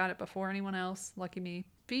there. I got it before anyone else. Lucky me.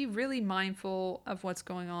 Be really mindful of what's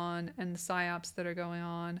going on and the psyops that are going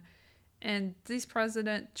on. And these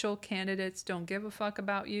presidential candidates don't give a fuck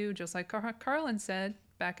about you, just like Carlin said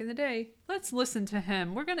back in the day. Let's listen to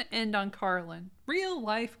him. We're going to end on Carlin. Real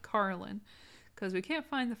life Carlin. Because we can't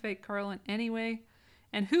find the fake Carlin anyway.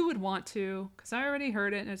 And who would want to? Because I already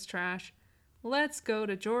heard it and it's trash. Let's go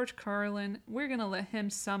to George Carlin. We're going to let him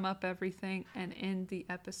sum up everything and end the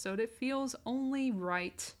episode. It feels only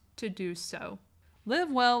right to do so.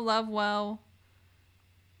 Live well, love well.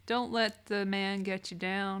 Don't let the man get you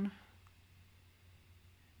down.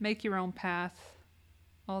 Make your own path.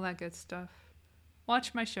 All that good stuff.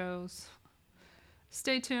 Watch my shows.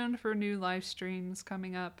 Stay tuned for new live streams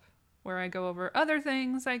coming up where I go over other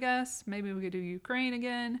things, I guess. Maybe we could do Ukraine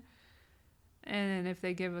again. And if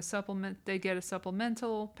they give a supplement, they get a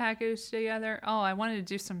supplemental package together. Oh, I wanted to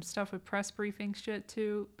do some stuff with press briefing shit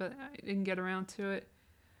too, but I didn't get around to it.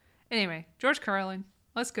 Anyway, George Carlin,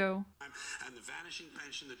 let's go. And the vanishing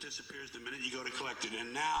pension that disappears the minute you go to collect it.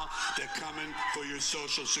 And now they're coming for your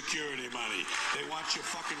Social Security money. They want your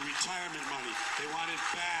fucking retirement money. They want it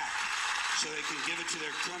back so they can give it to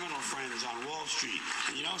their criminal friends on Wall Street.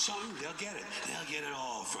 And you know something? They'll get it. They'll get it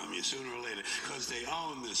all from you sooner or later because they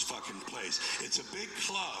own this fucking place. It's a big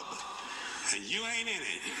club, and you ain't in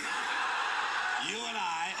it. You and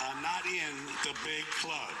I are not in the big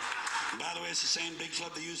club. And by the way, it's the same big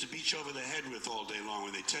club they use to beat you over the head with all day long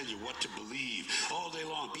when they tell you what to believe. All day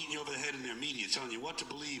long, beating you over the head in their media, telling you what to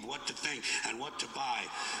believe, what to think, and what to buy.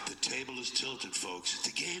 The table is tilted, folks.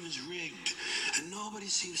 The game is rigged. And nobody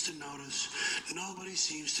seems to notice. Nobody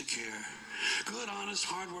seems to care. Good, honest,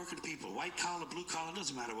 hard-working people. White collar, blue collar,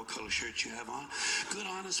 doesn't matter what color shirt you have on. Good,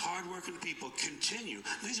 honest, hard-working people continue.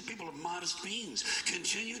 These are people of modest means.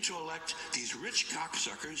 Continue to elect these rich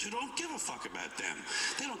cocksuckers who don't give a fuck about them.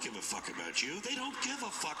 They don't give a fuck about you. They don't give a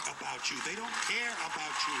fuck about you. They don't care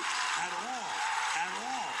about you at all. At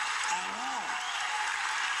all. At all.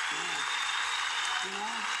 Yeah. You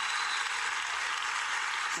know?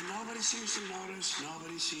 And nobody seems to notice.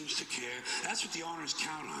 Nobody seems to care. That's what the owners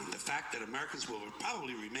count on. The fact that Americans will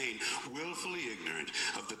probably remain willfully ignorant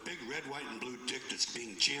of the big red, white, and blue dick that's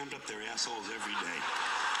being jammed up their assholes every day.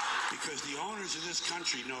 Because the owners of this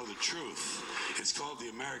country know the truth. It's called the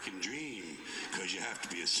American dream, because you have to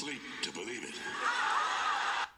be asleep to believe it.